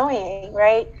so annoying,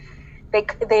 right?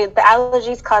 The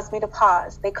allergies cause me to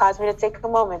pause. They cause me to take a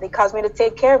moment. They cause me to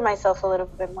take care of myself a little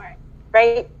bit more,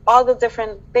 right? All the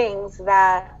different things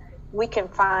that we can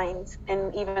find,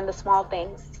 and even the small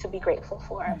things to be grateful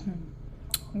for.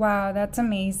 Mm-hmm. Wow, that's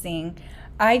amazing.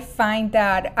 I find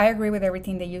that I agree with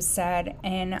everything that you said,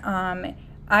 and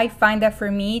I find that for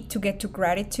me to get to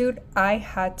gratitude, I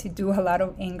had to do a lot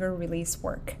of anger release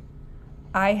work.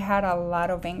 I had a lot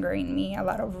of anger in me, a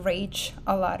lot of rage,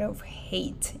 a lot of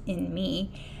hate in me,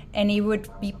 and it would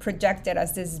be projected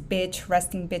as this bitch,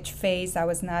 resting bitch face. I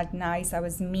was not nice, I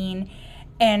was mean.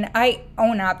 And I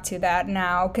own up to that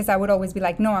now, because I would always be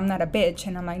like, no, I'm not a bitch.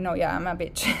 And I'm like, no, yeah, I'm a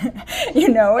bitch. You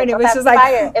know, and it was just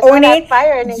like, own it.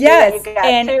 Yes.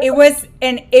 And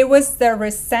it was the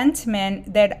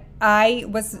resentment that I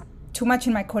was too much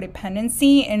in my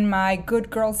codependency, in my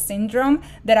good girl syndrome,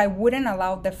 that I wouldn't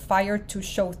allow the fire to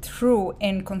show through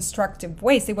in constructive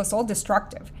ways. It was all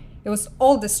destructive. It was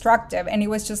all destructive, and it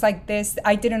was just like this.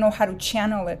 I didn't know how to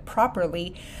channel it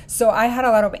properly. So I had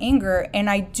a lot of anger, and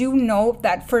I do know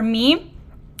that for me,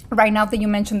 right now that you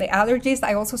mentioned the allergies,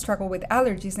 I also struggle with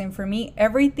allergies. And for me,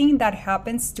 everything that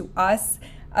happens to us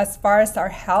as far as our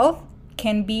health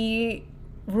can be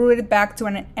rooted back to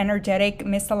an energetic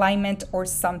misalignment or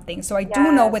something. So I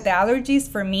do know with the allergies,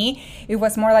 for me, it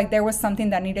was more like there was something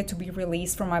that needed to be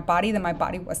released from my body that my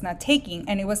body was not taking.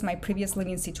 And it was my previous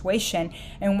living situation.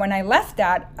 And when I left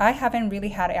that, I haven't really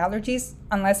had allergies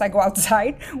unless I go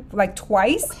outside like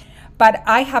twice. But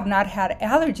I have not had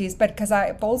allergies, but because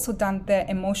I've also done the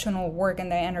emotional work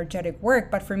and the energetic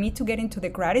work. But for me to get into the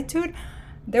gratitude,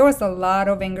 there was a lot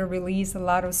of anger release, a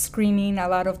lot of screaming, a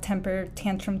lot of temper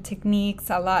tantrum techniques,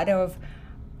 a lot of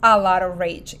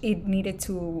rage. It needed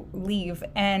to leave.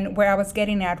 And where I was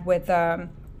getting at with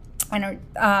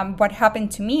what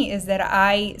happened to me is that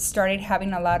I started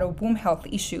having a lot of womb health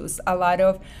issues, a lot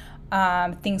of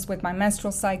things with my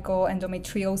menstrual cycle,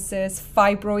 endometriosis,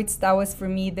 fibroids. That was for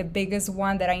me the biggest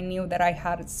one that I knew that I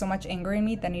had so much anger in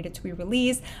me that needed to be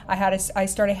released. I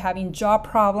started having jaw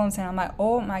problems, and I'm like,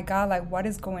 oh my God, like what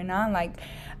is going on? Like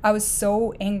I was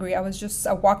so angry. I was just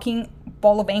a walking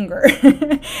ball of anger,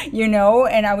 you know,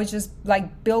 and I was just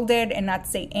like build it and not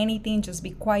say anything, just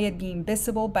be quiet, be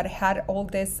invisible. But I had all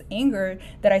this anger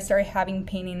that I started having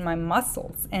pain in my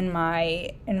muscles and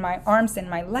my arms and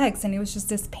my legs, and it was just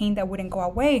this pain that wouldn't go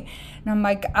away. And I'm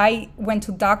like, I went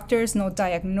to doctors, no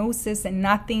diagnosis and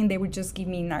nothing. They would just give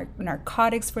me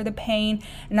narcotics for the pain,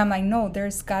 and I'm like, no,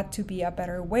 there's got to be a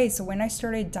better way. So when I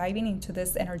started diving into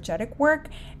this energetic work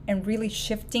and really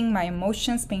shifting my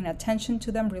emotions, paying attention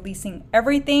to them, releasing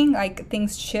everything, like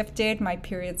things shifted. My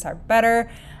periods are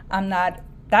better. I'm not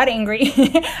that angry.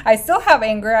 I still have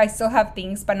anger, I still have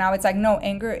things, but now it's like, no,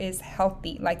 anger is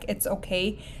healthy. Like it's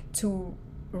okay to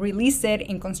release it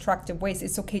in constructive ways.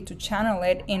 It's okay to channel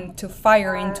it into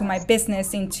fire, into my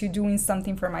business, into doing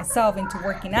something for myself, into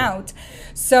working out.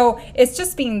 So it's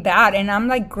just being that, and I'm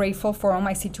like grateful for all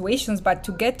my situations. But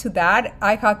to get to that,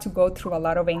 I had to go through a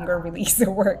lot of anger release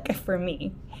work for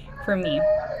me.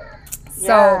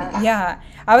 So yeah,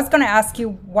 I was gonna ask you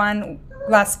one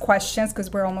last question because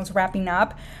we're almost wrapping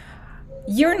up.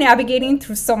 You're navigating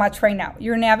through so much right now.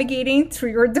 You're navigating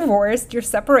through your divorce, your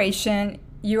separation.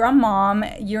 You're a mom,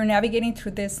 you're navigating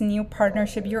through this new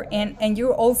partnership you're in, and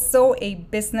you're also a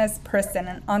business person,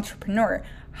 an entrepreneur.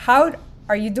 How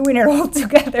are you doing it all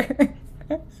together?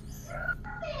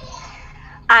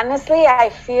 Honestly, I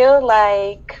feel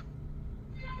like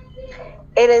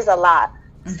it is a lot.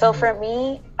 So for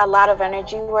me, a lot of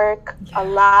energy work, a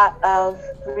lot of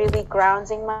really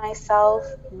grounding myself,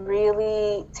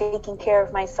 really taking care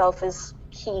of myself is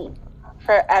key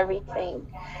for everything.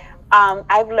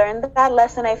 I've learned that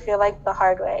lesson, I feel like, the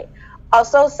hard way.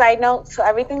 Also, side note, so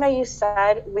everything that you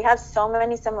said, we have so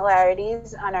many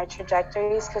similarities on our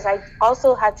trajectories because I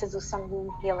also had to do some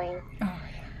womb healing,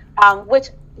 which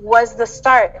was the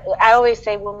start. I always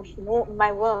say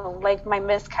my womb, like my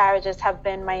miscarriages have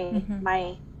been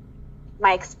my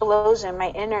explosion, my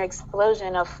inner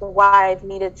explosion of why I've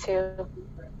needed to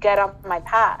get on my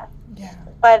path. Yeah.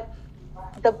 But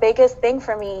the biggest thing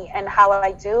for me and how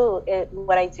I do it,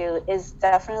 what I do, is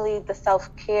definitely the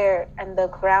self-care and the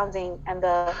grounding and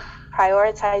the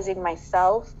prioritizing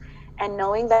myself and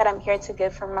knowing that I'm here to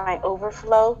give from my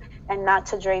overflow and not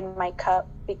to drain my cup,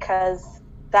 because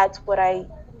that's what I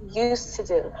used to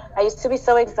do. I used to be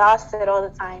so exhausted all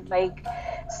the time, like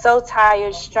so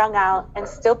tired, strung out, and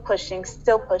still pushing.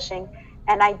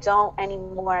 And I don't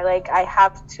anymore. Like, I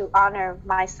have to honor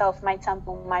myself, my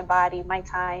temple, my body, my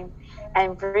time,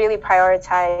 and really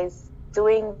prioritize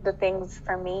doing the things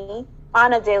for me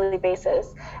on a daily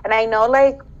basis. And I know,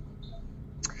 like,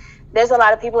 there's a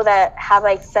lot of people that have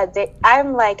like said,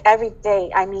 I'm like, every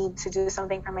day I need to do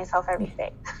something for myself every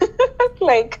day.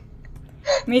 Like,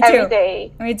 me too. Every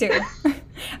day. Me too.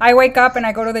 I wake up and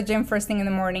I go to the gym first thing in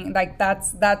the morning. Like,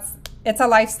 that's it's a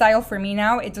lifestyle for me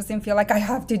now. It doesn't feel like I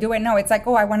have to do it. No, it's like,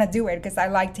 oh, I want to do it because I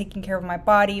like taking care of my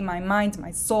body, my mind,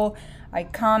 my soul. I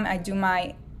come, I do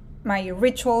my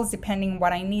rituals depending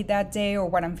what I need that day or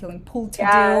what I'm feeling pulled to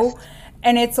do.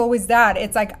 And it's always that.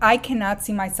 It's like, I cannot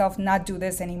see myself not do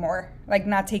this anymore, like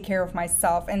not take care of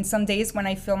myself. And some days when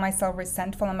I feel myself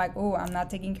resentful, I'm like, oh, I'm not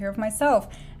taking care of myself.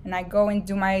 And I go and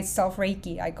do my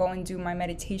self-Reiki. I go and do my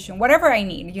meditation, whatever I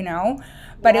need, you know?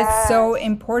 But it's so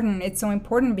important. It's so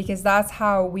important because that's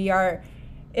how we are.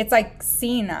 It's like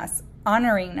seeing us,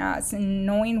 honoring us, and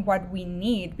knowing what we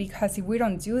need. Because if we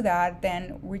don't do that,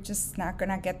 then we're just not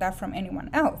gonna get that from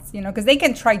anyone else, you know? Because they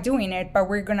can try doing it, but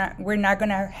we're not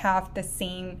gonna have the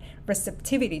same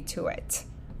receptivity to it.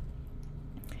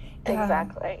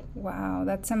 Exactly. Wow,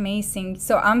 that's amazing.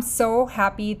 So I'm so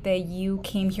happy that you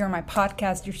came here on my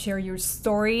podcast. You share your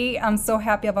story. I'm so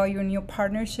happy about your new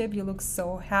partnership. You look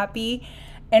so happy.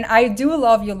 And I do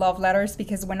love your love letters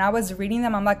because when I was reading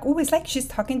them, I'm like, oh, it's like she's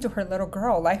talking to her little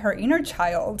girl, like her inner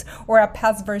child or a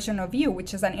past version of you,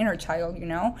 which is an inner child, you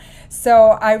know?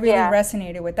 So I really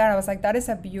resonated with that. I was like, that is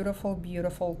a beautiful,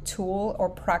 beautiful tool or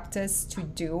practice to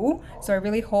do. So I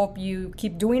really hope you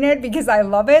keep doing it because I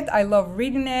love it. I love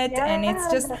reading it. Yeah. And it's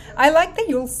just, I like that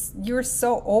you're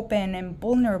so open and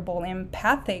vulnerable,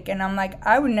 empathic. And I'm like,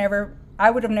 I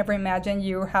would have never imagined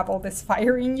you have all this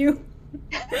fire in you.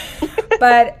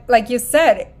 But like you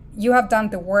said, you have done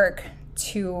the work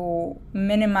to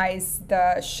minimize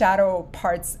the shadow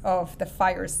parts of the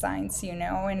fire signs, you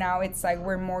know, and now it's like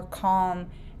we're more calm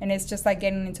and it's just like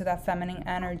getting into that feminine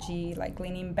energy, like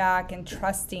leaning back and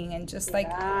trusting and just like,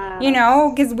 you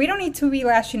know, because we don't need to be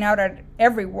lashing out at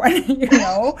everyone, you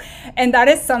know, and that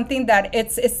is something that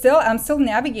I'm still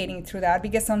navigating through that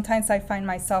because sometimes I find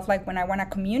myself like when I want to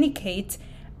communicate,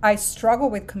 I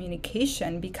struggle with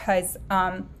communication because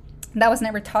that was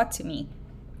never taught to me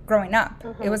growing up.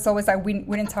 It was always like we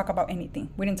didn't talk about anything.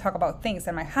 We didn't talk about things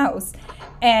in my house.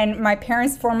 And my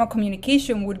parents' form of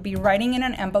communication would be writing in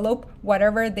an envelope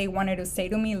whatever they wanted to say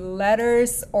to me,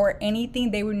 letters or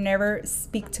anything. They would never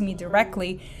speak to me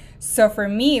directly. So for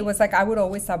me, it was like I would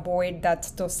always avoid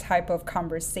those type of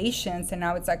conversations. And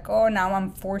now it's like, oh, now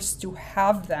I'm forced to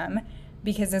have them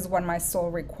because it's what my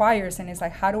soul requires. And it's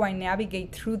like, how do I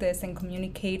navigate through this and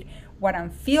communicate what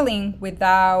I'm feeling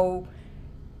without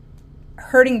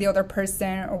hurting the other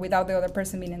person or without the other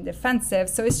person being defensive?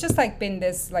 So it's just like been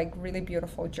this like really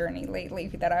beautiful journey lately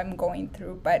that I'm going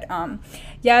through. But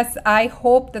yes, I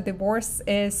hope the divorce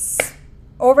is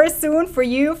over soon for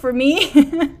you, for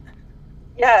me.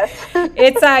 Yes.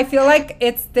 I feel like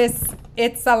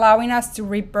it's allowing us to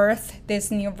rebirth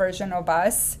this new version of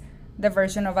us. The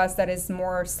version of us that is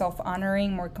more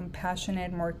self-honoring, more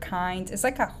compassionate, more kind. It's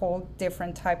like a whole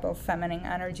different type of feminine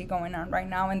energy going on right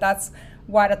now. And that's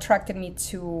what attracted me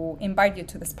to invite you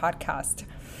to this podcast.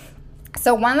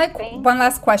 So one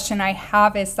last question I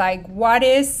have is like, what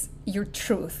is your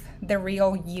truth, the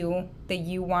real you that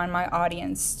you want my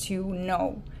audience to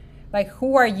know? Like,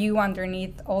 who are you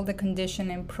underneath all the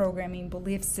conditioning, programming,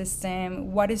 belief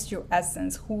system? What is your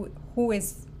essence? Who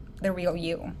is the real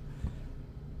you?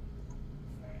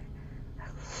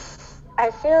 I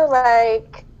feel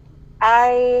like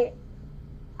I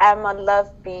am a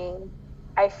love being.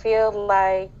 I feel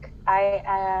like I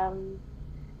am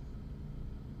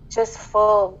just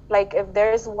full. Like, if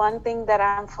there's one thing that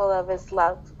I'm full of, is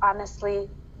love, honestly.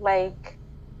 Like,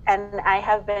 and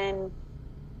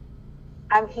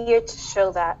I'm here to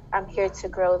show that. I'm here to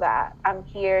grow that. I'm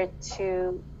here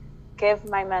to give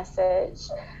my message.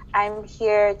 I'm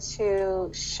here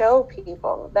to show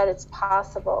people that it's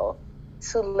possible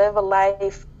to live a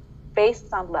life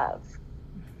based on love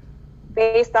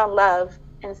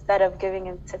instead of giving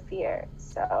into fear.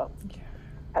 So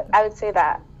I would say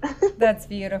that. That's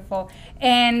beautiful.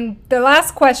 And the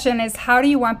last question is, how do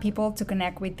you want people to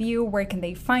connect with you? Where can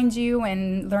they find you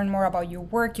and learn more about your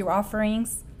work, your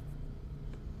offerings?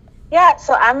 Yeah,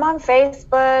 so I'm on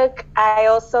Facebook. I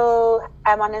also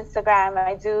am on Instagram.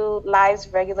 I do lives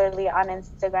regularly on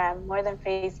Instagram, more than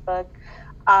Facebook.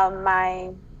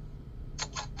 My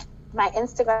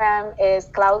Instagram is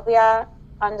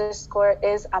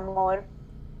Claudia_is_amor.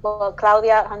 Well,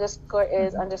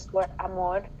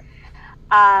 Claudia_is_amor.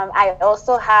 I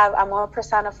also have Amor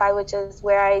Personified, which is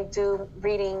where I do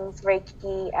readings,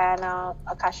 Reiki, and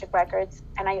Akashic Records.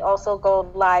 And I also go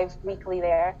live weekly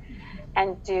there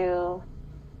and do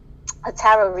a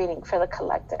tarot reading for the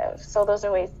collective. So those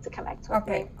are ways to connect with me.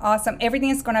 Okay, awesome.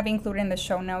 Everything is going to be included in the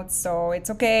show notes, so it's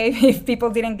okay if people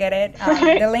didn't get it.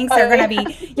 The links are going to be,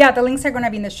 the links are going to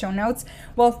be in the show notes.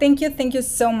 Well, thank you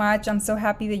so much. I'm so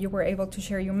happy that you were able to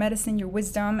share your medicine, your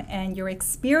wisdom, and your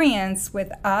experience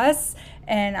with us.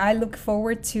 And I look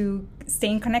forward to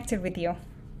staying connected with you.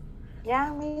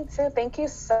 Yeah, me too. Thank you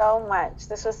so much.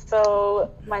 This was so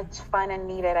much fun and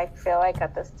needed, I feel like,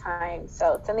 at this time.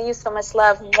 So sending you so much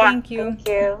love. Thank you. Thank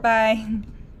you. Bye.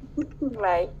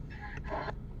 Bye.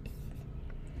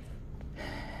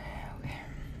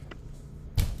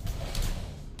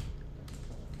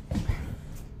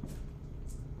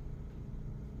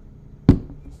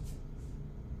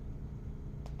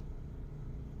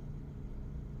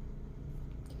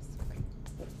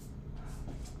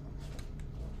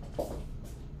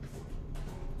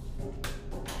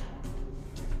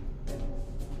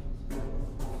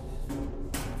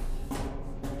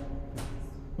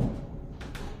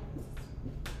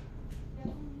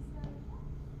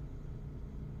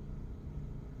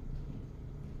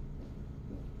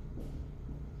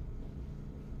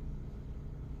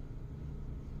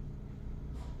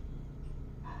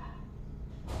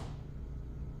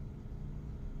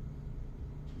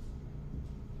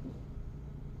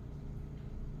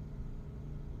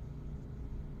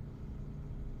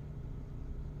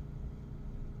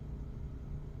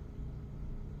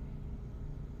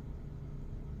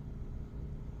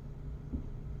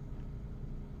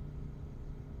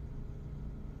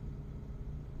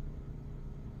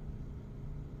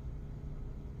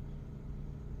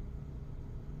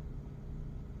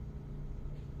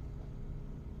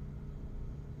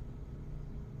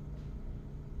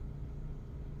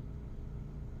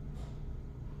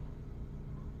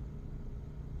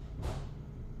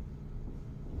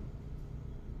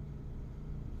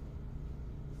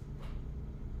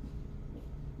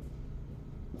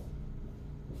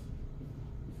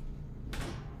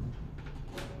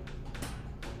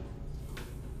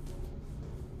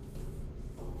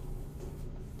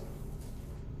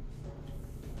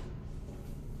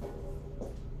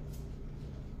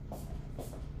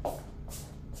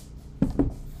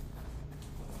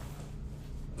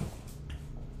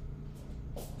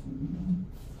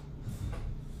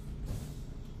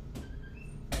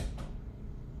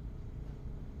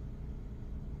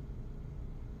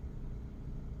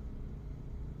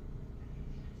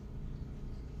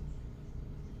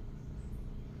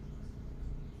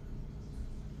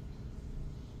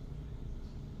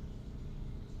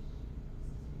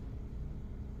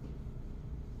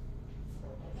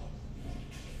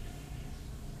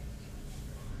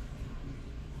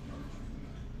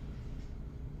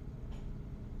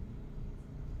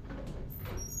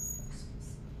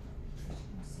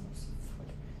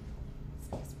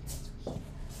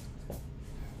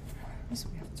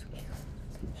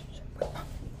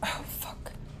 Oh,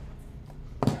 fuck.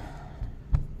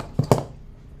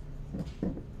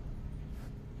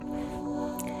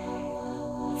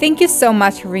 Thank you so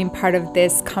much for being part of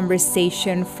this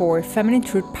conversation for Feminine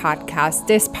Truth Podcast.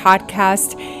 This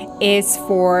podcast is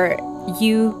for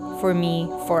you, for me,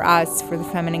 for us, for the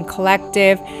Feminine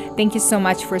Collective. Thank you so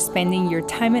much for spending your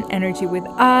time and energy with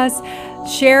us.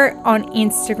 Share on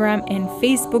Instagram and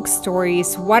Facebook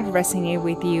stories what resonated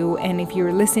with you. And if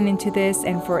you're listening to this,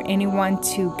 and for anyone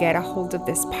to get a hold of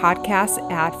this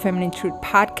podcast at Feminine Truth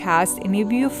Podcast, and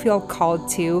if you feel called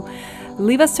to,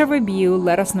 leave us a review.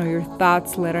 Let us know your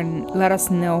thoughts. Let us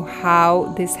know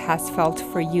how this has felt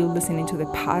for you listening to the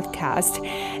podcast.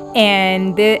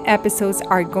 And the episodes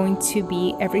are going to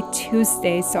be every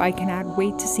Tuesday, so I cannot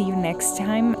wait to see you next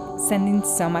time. Sending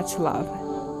so much love.